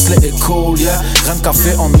électronique, bracelet et call, yeah. Grain de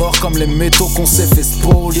café en or comme les métaux qu'on s'est fait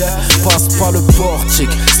spoil, yeah. Passe pas le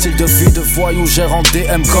portique. Style de vie de voyou, gère en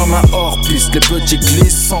DM comme un hors-piste. Les petits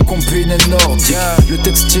glissent sans combiner nordique. Le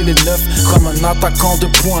textile est neuf comme un attaquant de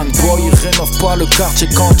pointe. Boy, il rénove pas le quartier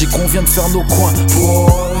quand je dis qu'on vient de faire nos coins.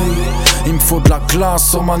 Boy, il me faut de la glace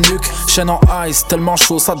sur ma nuque. Chaîne en ice, tellement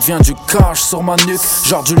chaud ça devient du cash sur ma nuque.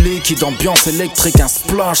 Genre du liquide, ambiance électrique, un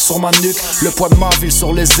splash sur ma nuque. Le poids de ma ville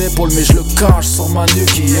sur les épaules, mais je le cache sur ma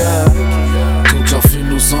nuque, yeah. Toute la ville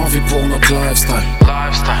nous envie pour notre lifestyle.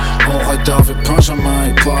 On ride avec Benjamin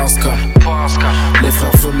et Pascal. Les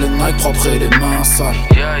frères veulent les Nike propres et les mains sales.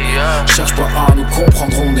 Cherche pas à nous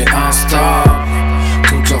comprendre, on est instable.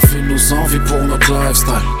 Toute la ville nous envie pour notre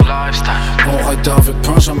lifestyle. On ride avec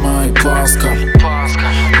Benjamin et Pascal.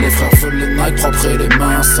 Les frères veulent les Nike propres et les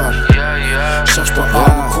mains sales. Cherche pas à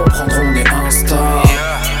nous comprendre, on est instable.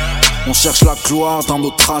 On cherche la gloire dans nos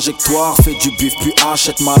trajectoires. Fais du bif puis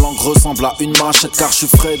achète. Ma langue ressemble à une machette car je suis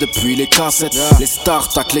frais depuis les cassettes. Les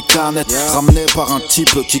start-tac, les canettes. Ramené par un type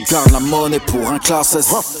qui garde la monnaie pour un classe S.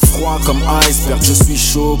 Froid comme iceberg, je suis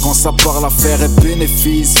chaud quand ça parle affaire et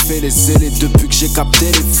bénéfice. Fais les zélés depuis que j'ai capté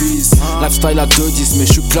les fils. Lifestyle à 2,10 mais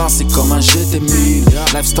je suis classé comme un GT1000.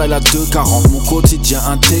 Lifestyle à 2,40, mon quotidien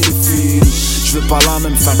un téléfilm. Je veux pas la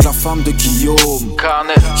même fin que la femme de Guillaume.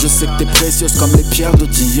 Je sais que t'es précieuse comme les pierres de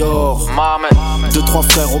Dior. 2-3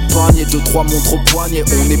 frères au panier, 2-3 montres au poignet.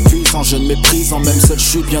 On est puissant, je ne méprise, même seul je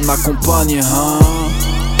suis bien accompagné, hein.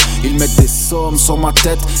 Ils mettent des sommes sur ma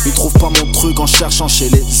tête. Ils trouvent pas mon truc en cherchant chez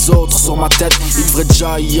les autres sur ma tête. Il devrait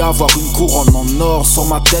déjà y avoir une couronne en or sur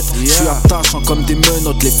ma tête. Je suis attachant comme des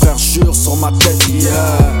menottes, les frères jurent sur ma tête, yeah.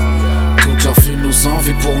 Toute la ville nous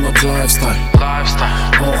envie pour notre lifestyle.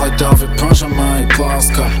 On ride avec Benjamin et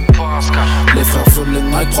Pascal. Les frères veulent les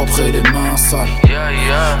Nike propres et les mains sales.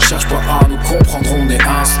 Cherche pas à nous comprendre, on est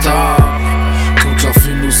instable. Toute la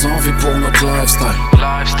ville nous envie pour notre lifestyle.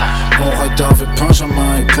 On ride avec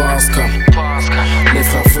Benjamin et Pascal. Les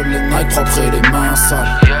frères veulent les Nike propres et les mains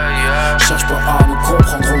sales. Cherche pas à nous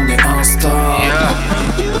comprendre, on est instable.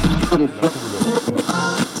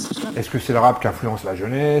 Est-ce que c'est le rap qui influence la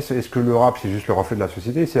jeunesse? Est-ce que le rap c'est juste le reflet de la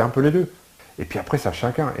société? C'est un peu les deux. Et puis après, ça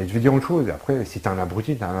chacun. Et je vais dire une chose, après, si t'es un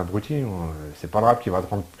abruti, t'es un abruti. C'est pas le rap qui va te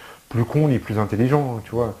rendre plus con ni plus intelligent,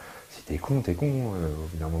 tu vois. Si t'es con, au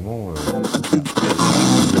bout d'un moment...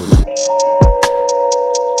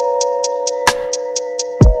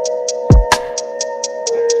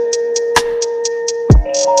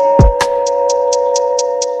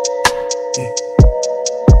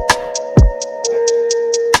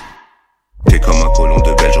 T'es comme un colon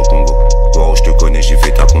de Belge au Congo. Voir où je te connais, j'ai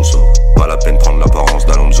fait ta conso. Pas la peine prendre l'apparence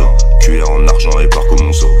d'Alonso. Cuir en argent et par comme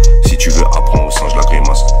Monceau. Si tu veux apprendre au singe la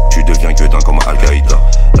grimace, tu deviens gueudin comme Al-Qaïda.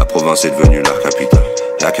 La province est devenue la capitale.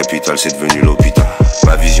 La capitale c'est devenu l'hôpital.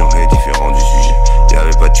 Ma vision est différente du sujet.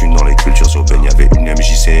 Y'avait pas de thunes dans les cultures urbaines. Y'avait une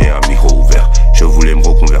MJC et un micro ouvert. Je voulais me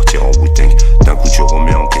reconvertir en Wu-Tang. D'un coup tu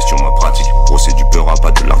remets en question ma pratique. Gros c'est du peur à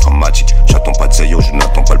pas de l'art dramatique. J'attends pas de Zayo, je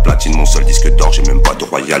n'attends pas le platine. Mon seul disque d'or, j'ai même pas de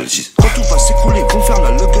royalties. Quand tout va s'écrouler, vont faire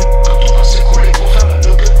la lug.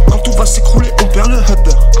 Quand tout va s'écrouler, on perd le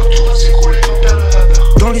hubber.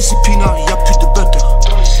 Dans les épinards, y'a plus de butter.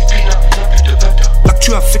 Là que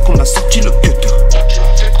tu as fait qu'on a sorti le cutter.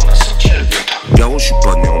 Biarro, je suis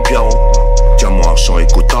pas né en Biarro. Diamant, argent et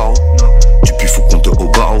cotaro. Depuis faut qu'on te au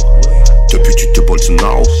barreau. Depuis tu te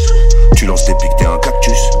Bolsonaro. Tu lances des pics, t'es un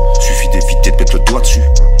cactus. Suffit d'éviter de mettre le doigt dessus.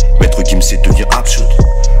 Maître Gims, c'est devient absurde.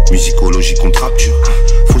 Musicologie contre rapture.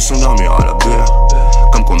 Faut s'endormir à la beurre.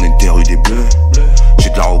 Comme qu'on est des rues des bleus. J'ai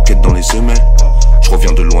de la roquette dans les semelles. Je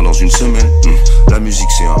reviens de loin dans une semaine. La musique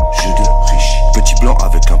c'est un jeu de riche. Petit blanc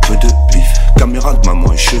avec un peu de bif. Caméra de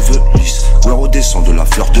maman et cheveux lisses. Ouais redescend de la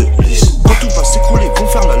fleur de lys. Quand tout va s'écrouler, vont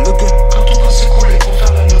faire la lug. Quand tout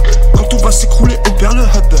va s'écrouler, on perd le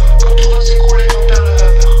hubber.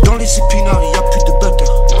 Dans les épinards, y'a plus de butter.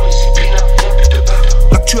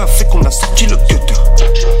 Là que tu as fait qu'on a sorti le cutter.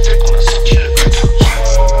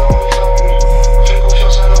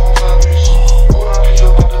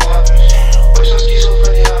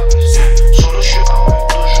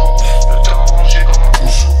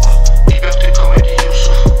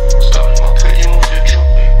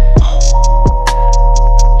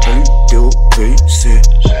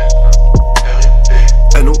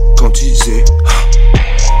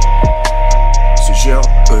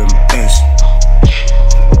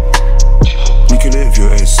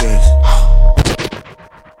 16.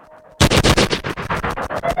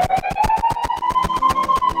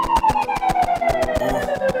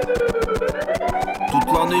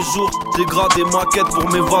 L'année jour, dégrade des maquettes pour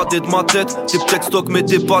m'évader de ma tête. T'es peut-être stock mais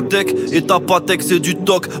t'es pas tech. Et ta patek c'est du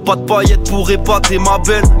toc. Pas de paillettes pour épater ma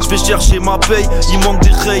belle. J'vais chercher ma paye, il manque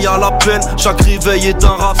des rayes à l'appel. Chaque réveil est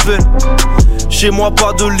un rappel. Chez moi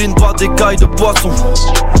pas de ligne, pas d'écailles de poisson.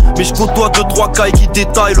 Mais j'côtoie 2-3 cailles qui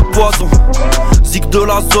détaillent le poison. Zig de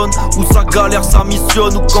la zone où ça galère, ça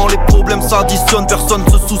missionne. Ou quand les problèmes s'additionnent, personne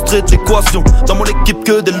se soustrait de l'équation. Dans mon équipe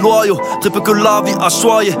que des loyaux, très peu que la vie a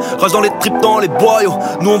choyé. Rage dans les tripes, dans les boyaux.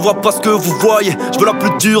 Nous on voit pas ce que vous voyez. Je veux la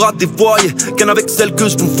plus dure à dévoyer qu'un avec celle que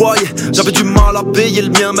je vous voyais. J'avais du mal à payer le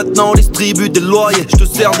mien, maintenant on distribue des loyers. Je te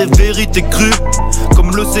sers des vérités crues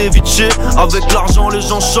comme le ceviche. Avec l'argent les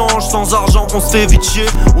gens changent, sans argent on se fait vite chier.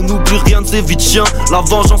 On n'oublie rien de ces vides chiens. La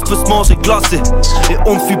vengeance peut se manger glacée. Et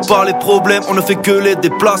on ne fuit pas les problèmes, on ne fait que les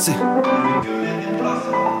déplacer.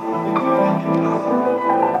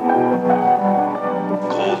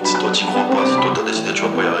 Gros, si toi t'y crois pas, si toi t'as décidé tu vas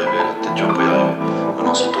pas y arriver, peut-être tu vas pas y arriver.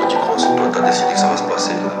 Maintenant si toi t'y crois, si toi t'as décidé que ça va se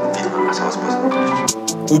passer, vite, ça va se passer.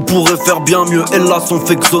 On pourrait faire bien mieux, elles là sont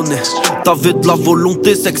fectionnées. T'avais de la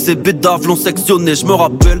volonté, sexe et bédave l'ont sectionné. Je me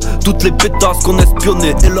rappelle toutes les pétasses qu'on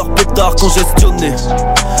espionnait et leurs pétards qu'on gestionnait.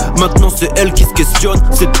 Maintenant c'est elle qui se questionne,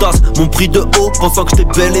 ces tasses m'ont pris de haut, pensant que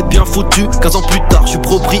j'étais belle et bien foutue. 15 ans plus tard, je suis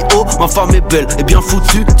proprio, ma femme est belle et bien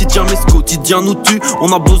foutue. Titien mes quotidien nous tue,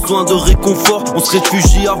 on a besoin de réconfort. On se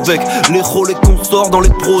réfugie avec les rôles et consorts dans les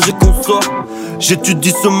projets qu'on sort.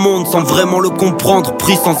 J'étudie ce monde sans vraiment le comprendre.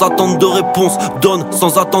 Pris sans attendre de réponse, donne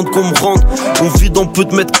sans attendre qu'on me rende. On vit dans peu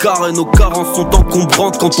de mètres carrés, nos carences sont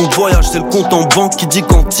encombrantes. Quand on voyage, c'est le compte en banque qui dit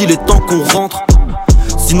quand il est temps qu'on rentre.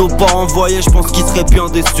 Si nos parents voyaient, je pense qu'ils seraient bien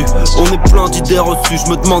déçus. On est plein d'idées reçues,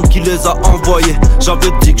 je me demande qui les a envoyées.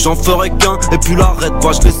 J'avais dit que j'en ferais qu'un, et puis l'arrête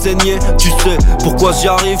pas, je l'ai saigné. Tu sais pourquoi j'y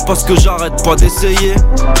arrive, parce que j'arrête pas d'essayer.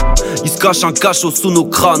 Il se cache un cachot sous nos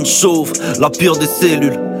crânes chauves, la pire des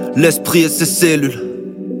cellules, l'esprit et ses cellules.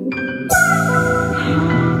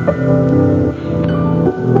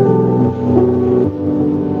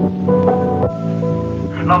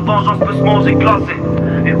 La vengeance peut se manger glacée.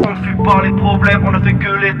 Et on ne fuit pas les problèmes, on ne fait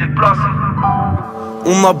que les déplacer.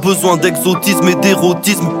 On a besoin d'exotisme et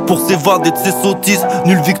d'érotisme pour s'évader de ces sottises.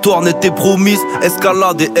 Nulle victoire n'était promise,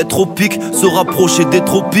 escalade et être tropique, se rapprocher des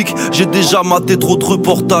tropiques. J'ai déjà maté trop de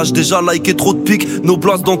reportages, déjà liké trop de pics. Nos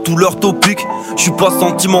places dans tous leurs topics. Je suis pas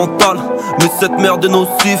sentimental, mais cette merde est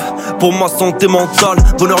nocive pour ma santé mentale.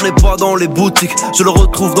 Bonheur n'est pas dans les boutiques, je le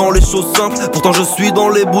retrouve dans les choses simples. Pourtant je suis dans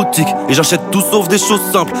les boutiques et j'achète tout sauf des choses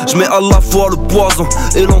simples. Je mets à la fois le poison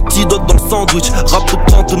et l'antidote dans le sandwich. Rap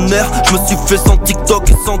de trentenaire, je me suis fait sans TikTok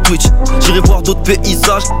et sans Twitch. J'irai voir d'autres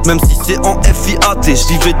paysages, même si c'est en FIAT. Je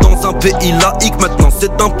vivais dans un pays laïque, maintenant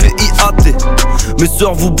c'est un pays athée. Mes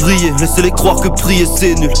sœurs vous brillez, laissez-les croire que prier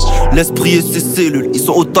c'est nul. Laisse prier ces cellules, ils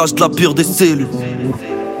sont otages de la pire des cellules.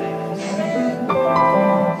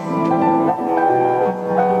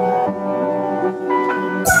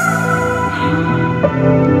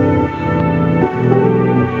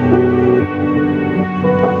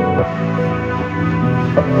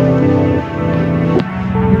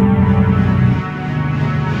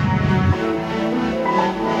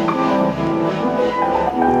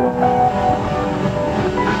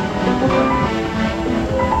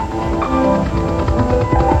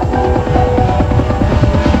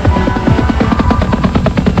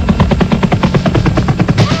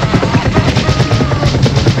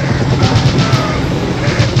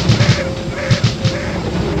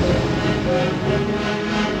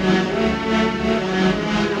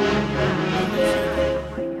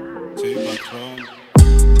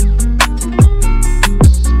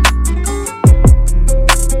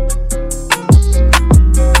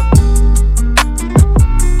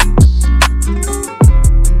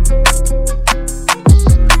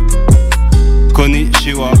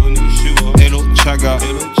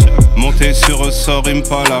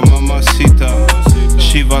 Impala, mamacita,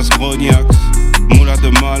 Chivas, Grognax, moula de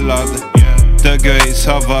malade, Thug et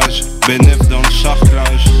sauvage, bénéf dans le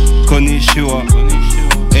charclage, Konnichiwa,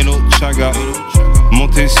 Hello Chaga,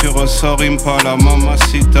 monté sur ressort Impala,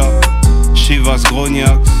 mamacita, Chivas,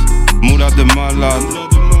 Grognax, moula de malade,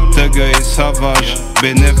 Thug et sauvage,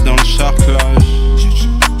 bénéf dans le charclage.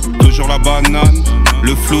 Toujours la banane,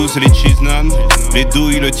 le flouze, les cheese nan, les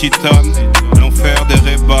douilles, le titane, l'enfer des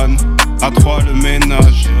rébanes. À trois le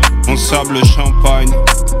ménage, on sable le champagne.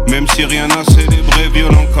 Même si rien n'a célébré,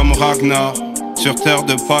 violent comme Ragnar. Sur terre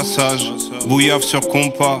de passage, bouillave sur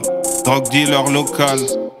compas. Drogue dealer local,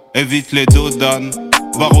 évite les dodanes.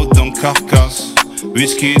 Barreau dans carcasse,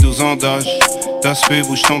 whisky 12 ans d'âge. Das Spiel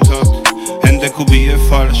bouge ton tot, Hendek ou billet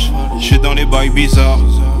falche. J'suis dans les bails bizarres,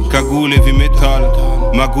 cagoule et vie métal.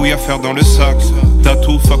 Magouille à faire dans le sac,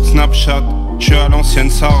 tatou, fuck Snapchat. J'suis à l'ancienne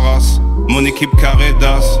Saras, mon équipe carré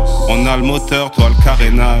d'as. On a le moteur, toi le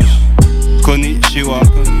carénage. Konnichiwa,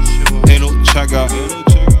 hello chaga.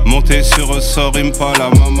 Monté sur ressort, Impala,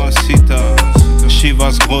 mamacita.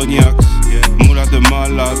 Chivas Grognax, moula de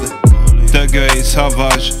malade. Thug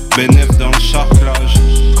sauvage, bénéf dans le charclage.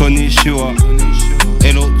 Konnichiwa,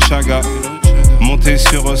 hello chaga. Monté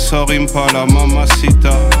sur ressort, Impala,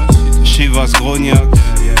 mamacita. Chivas Grognax,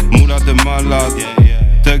 moula de malade.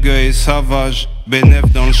 Thug sauvage, bénéf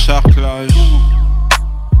dans le charclage.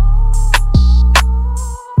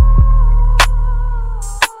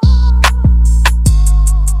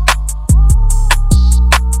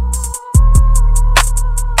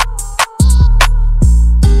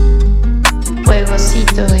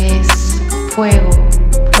 Fuegocito es fuego,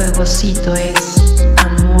 fuegocito es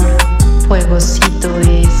amor, fuegocito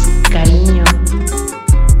es cariño,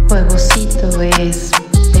 fuegocito es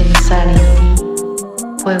pensar en ti,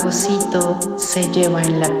 fuegocito se lleva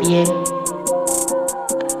en la piel,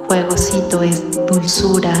 fuegocito es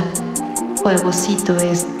dulzura, fuegocito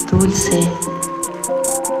es dulce.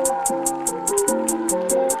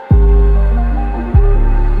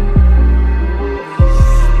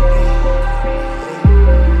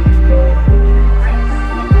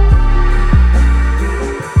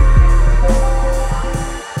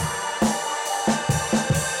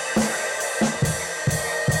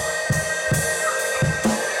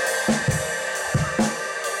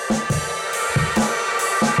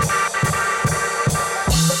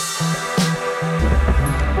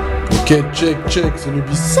 Check, c'est le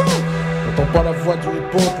B100. T'entends pas la voix du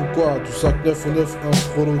hip-hop ou quoi? Du 5-9 au 9-1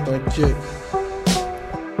 frollo, t'inquiète.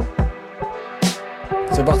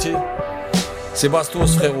 C'est parti. C'est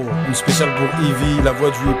Bastos frérot, une spéciale pour Ivy, la voix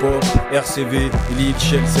du hip-hop, RCV, Elite,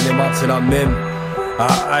 Shell, Sénémat, c'est la même. Ah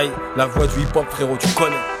aïe, la voix du hip-hop frérot, tu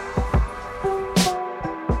connais.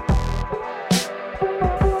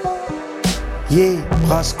 Yeah,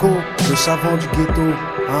 Brasco, le savant du ghetto,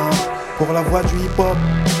 hein. Pour la voix du hip-hop,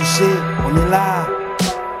 tu sais, on est là.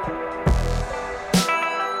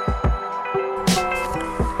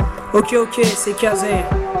 Ok, c'est Kazé.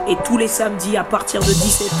 Et tous les samedis à partir de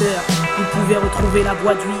 17h, vous pouvez retrouver la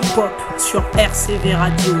voix du hip-hop sur RCV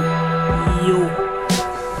Radio. Yo.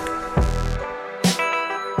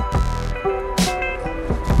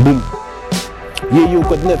 Boum. Yo,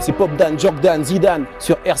 code 9, c'est Pop Dan, Jordan, Zidane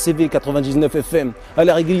sur RCV 99 FM. À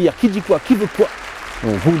la régulière, qui dit quoi, qui veut quoi? On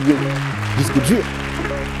roule yo, disque dur.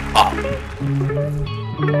 Ah.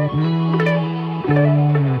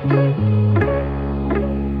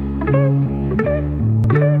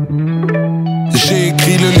 J'ai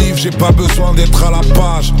écrit le livre, j'ai pas besoin d'être à la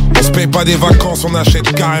page. On se paye pas des vacances, on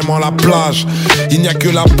achète carrément la plage. Il n'y a que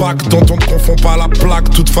la PAC dont on ne confond pas la plaque.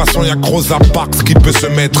 De toute façon y'a que Rosa Parks qui peut se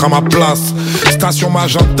mettre à ma place. Station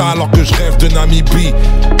Magenta alors que je rêve de Namibie.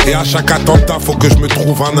 Et à chaque attentat faut que je me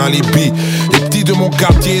trouve un alibi. Les petits de mon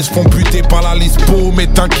quartier se font buter par la Lispo. Mais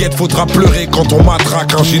t'inquiète, faudra pleurer quand on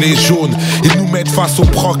matraque un gilet jaune. Ils nous mettent face au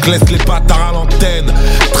proc, laissent les bâtards à l'antenne.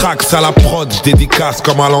 Trax à la prod, je dédicace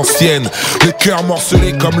comme à l'ancienne. Le cœur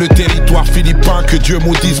morcelé comme le territoire philippin. Que Dieu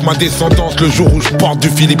maudisse ma descendance le jour où je porte du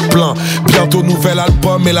Philippe plein. Bientôt nouvel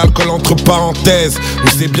album et l'alcool entre parenthèses. Mais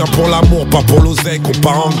c'est bien pour l'amour, pas pour l'oseille qu'on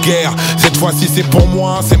part en guerre. Cette fois-ci c'est pour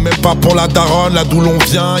moi, c'est même pas pour la daronne. Là d'où l'on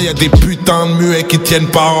vient, y a des putains de muets qui tiennent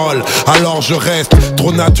parole. Alors je reste,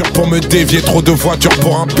 trop nature pour me dévier. Trop de voitures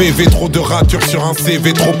pour un PV, trop de ratures sur un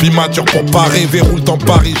CV. Trop immature pour pas rêver, roule dans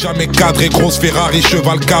Paris, jamais cadré. Grosse Ferrari,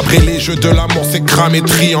 cheval cabré. Les jeux de l'amour c'est cramé,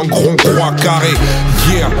 triangle, rond, croix, carré.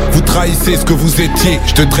 Yeah, vous trahissez ce que vous étiez.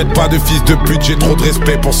 Je te traite pas de fils de pute, j'ai trop de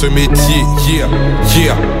respect pour ce métier.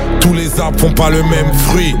 Yeah, tous les arbres font pas le même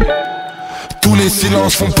fruit. Tous les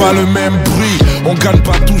silences font pas le même bruit. On gagne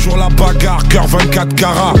pas toujours la bagarre, cœur 24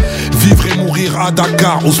 carats. Vivre et mourir à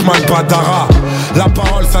Dakar, Ousmane Badara. La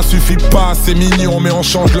parole ça suffit pas, c'est mignon. Mais on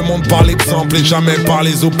change le monde par l'exemple et jamais par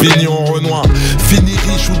les opinions. Renoir, fini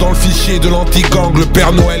riche ou dans le fichier de l'anti-gang. Le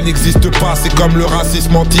Père Noël n'existe pas, c'est comme le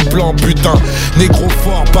racisme anti-blanc. Putain, négro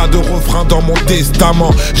fort, pas de refrain dans mon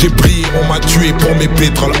testament. J'ai prié, on m'a tué pour mes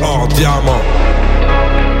pétroles hors diamant.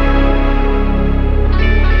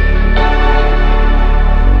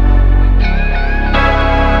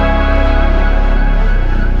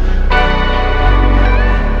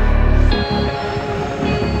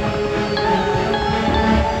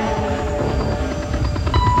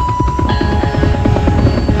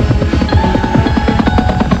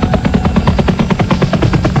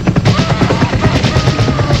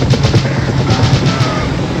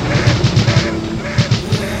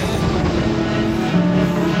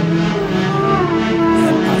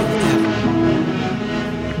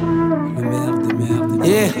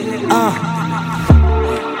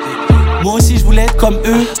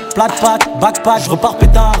 plat de pâtes, backpack, je repars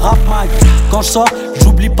péter un rap mic. Quand je sors,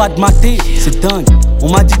 j'oublie pas de mater, c'est dingue. On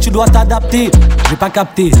m'a dit tu dois t'adapter, j'ai pas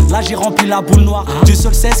capté. Là j'ai rempli la boule noire, Dieu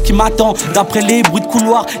seul sait ce qui m'attend. D'après les bruits de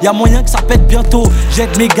couloir, y'a moyen que ça pète bientôt.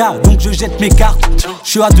 Jette mes gars, donc je jette mes cartes. Je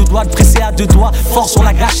suis à deux doigts de presser à deux doigts, fort sur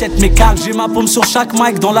la gâchette mes cales. J'ai ma paume sur chaque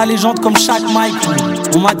mic, dans la légende comme chaque mic.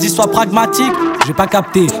 On m'a dit sois pragmatique, j'ai pas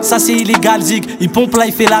capté. Ça c'est illégal zig, il pompe là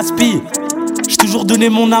il fait l'aspi. J'ai toujours donné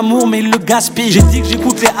mon amour mais il le gaspille. J'ai dit que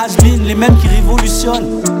j'écoute les has-been, les mêmes qui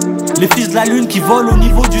révolutionnent. Les fils de la lune qui volent au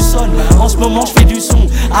niveau du sol. En ce moment je fais du son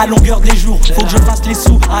à longueur des jours. Faut que je fasse les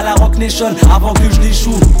sous à la Rock Nation avant que je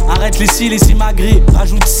l'échoue. Arrête les si, les simagrées,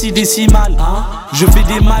 rajoute 6 décimales. Je fais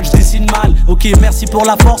des matchs, je dessine mal. Ok, merci pour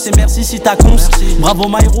la force et merci si t'as cons. Bravo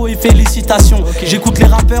Myro et félicitations. J'écoute les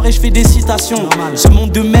rappeurs et je fais des citations. Ce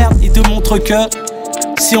monde de merde il te montre que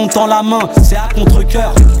si on tend la main c'est à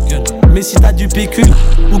contre-cœur. Mais si t'as du pécule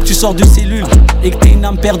ou que tu sors de cellule et que t'es une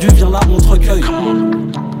âme perdue, viens là on te recueille.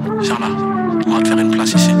 Viens là, on va te faire une place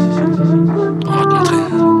ici. On va te montrer,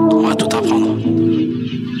 on va tout apprendre.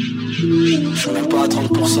 Je suis même pas à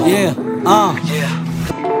 30%. Yeah,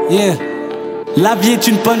 yeah. La vie est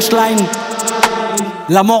une punchline.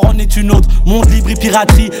 La mort en est une autre. Monde libre et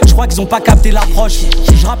piraterie. Je crois qu'ils ont pas capté l'approche.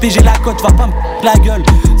 Je rappe et j'ai la cote, va pas me la gueule.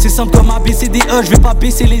 C'est simple comme ABCDE, je vais pas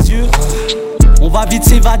baisser les yeux. On va vite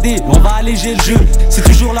s'évader, on va alléger le jeu. C'est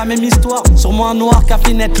toujours la même histoire, sur moi un noir qu'a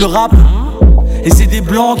fait naître le rap. Et c'est des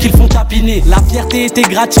blancs qui le font tapiner. La fierté était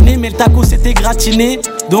gratinée, mais le taco s'était gratiné.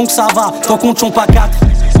 Donc ça va, tant qu'on ne chante pas 4.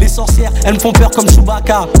 Les sorcières, elles me font peur comme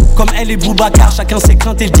Chewbacca. Comme elle et Boubacar, chacun ses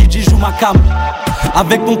craintes et le DJ joue ma cam.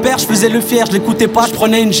 Avec mon père, je faisais le fier, je l'écoutais pas, je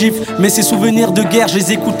prenais une gifle. Mais ces souvenirs de guerre, je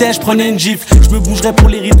les écoutais, je prenais une gifle. Je me bougerais pour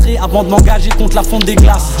l'Érythrée avant de m'engager contre la fonte des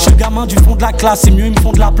glaces. Je suis le gamin du fond de la classe, c'est mieux, ils me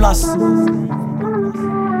font de la place.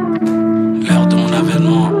 L'heure de mon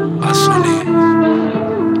avènement a sonné.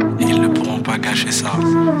 Ils ne pourront pas gâcher ça.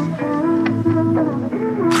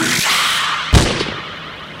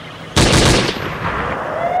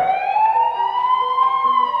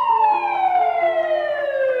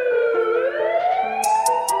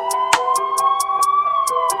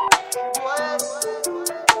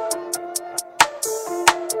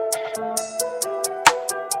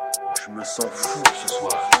 Je me sens fou ce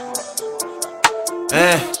soir.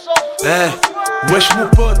 Wesh mon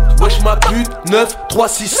pote, wesh ma pute, 9, 3,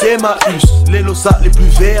 6 c'est ma us. Les losa les plus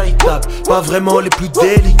véritables, pas vraiment les plus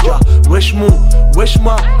délicats. Wesh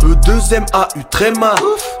ma, deuxième AU, très mal.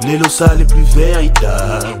 Les losa les plus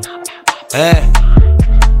véritables.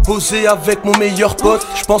 Posé avec mon meilleur pote,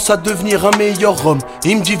 je pense à devenir un meilleur homme.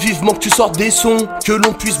 Il me dit vivement que tu sortes des sons, que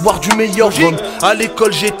l'on puisse boire du meilleur rhum. À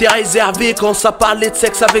l'école j'étais réservé quand ça parlait de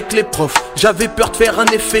sexe avec les profs. J'avais peur de faire un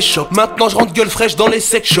effet choc, maintenant je rentre gueule fraîche dans les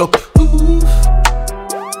sex shops.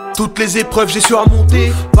 Toutes les épreuves j'ai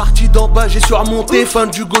surmonté, parti d'en bas j'ai surmonté. Fin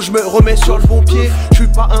du go je me remets sur le bon pied. Je suis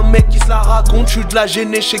pas un mec qui se la raconte, je suis de la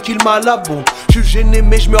gênée, je sais qu'il m'a la bombe. Je suis gêné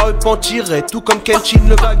mais je me repentirai, tout comme Kenshin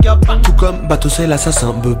le vagabond. Tout comme Bateau c'est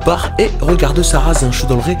l'assassin, me barre et regarde Sarrazin. Je suis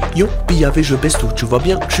dans le rayon, pillavé je baisse tout, tu vois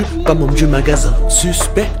bien, je suis pas membre du magasin.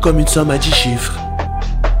 Suspect comme une somme à 10 chiffres.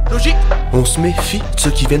 Logique. On se méfie de ceux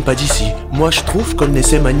qui viennent pas d'ici. Moi je trouve qu'on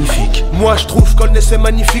est magnifique. Moi je trouve qu'on est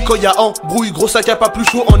magnifique. Quand y'a embrouille, gros sac y'a pas plus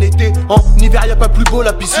chaud en été. En hiver y'a pas plus beau,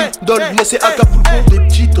 la piscine Dol, laissez Acapulco. Des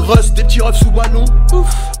petites russes, des petits refs sous ballon.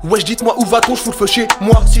 Wesh dites-moi où va-t-on, je fous le feu chez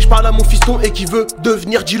moi. Si je parle à mon fiston et qui veut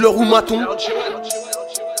devenir dealer ou maton.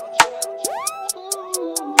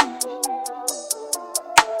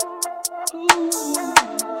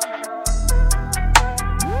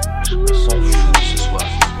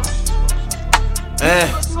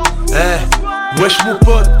 Wesh mon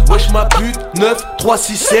pote, wesh ma pute, 9, 3,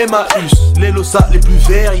 6 c'est ma us. Les losa les plus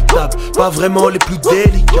véritables, pas vraiment les plus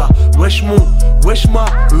délicats. Wesh ma,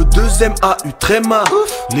 deuxième AU, très mal.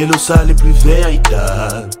 Les losa les plus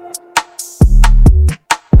véritables.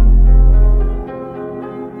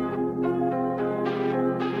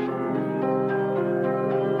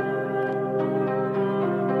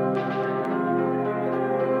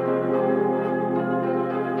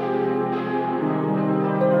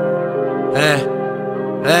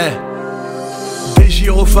 Des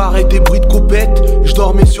gyrophares et des bruits de coupette. Je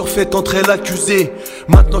dormais sur fête entre l'accusé.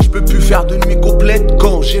 Maintenant je peux plus faire de nuit complète.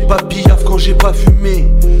 Quand j'ai pas piaf, quand j'ai pas fumé.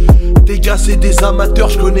 Des gars c'est des amateurs,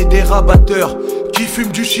 je connais des rabatteurs qui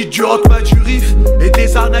fument du shit, du rock, pas du riff. Et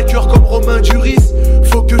des arnaqueurs comme Romain Duris.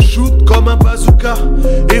 Faut que je shoot comme un bazooka.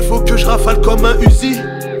 Et faut que je rafale comme un Uzi.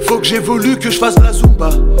 Faut que j'évolue, que je fasse la zumba.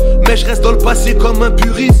 Mais je reste dans le passé comme un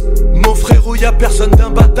puriste. Mon frérot y'a personne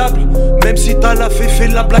d'imbattable. Même si t'as la fée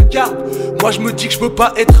de la placarde. Moi je me dis que je peux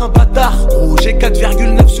pas être un bâtard. Gros j'ai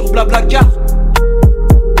 4,9 sur Blablacar.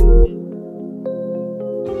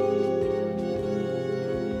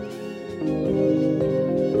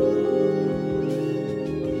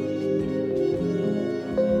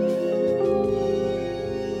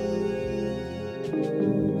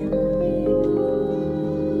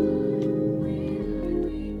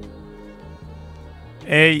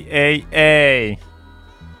 Hey.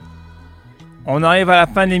 On arrive à la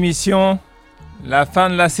fin de l'émission, la fin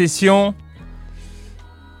de la session.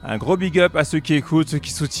 Un gros big up à ceux qui écoutent, ceux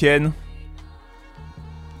qui soutiennent.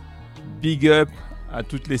 Big up à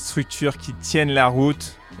toutes les structures qui tiennent la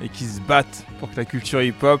route et qui se battent pour que la culture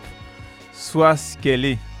hip-hop soit ce qu'elle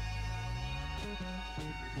est.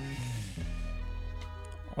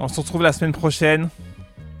 On se retrouve la semaine prochaine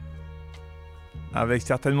avec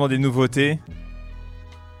certainement des nouveautés.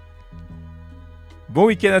 Bon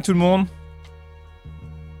week-end à tout le monde.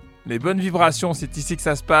 Les bonnes vibrations, c'est ici que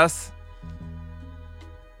ça se passe.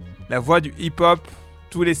 La voix du hip-hop,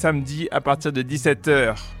 tous les samedis à partir de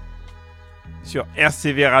 17h sur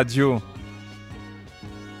RCV Radio.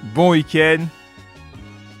 Bon week-end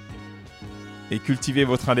et cultivez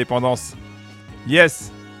votre indépendance. Yes,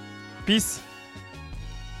 peace.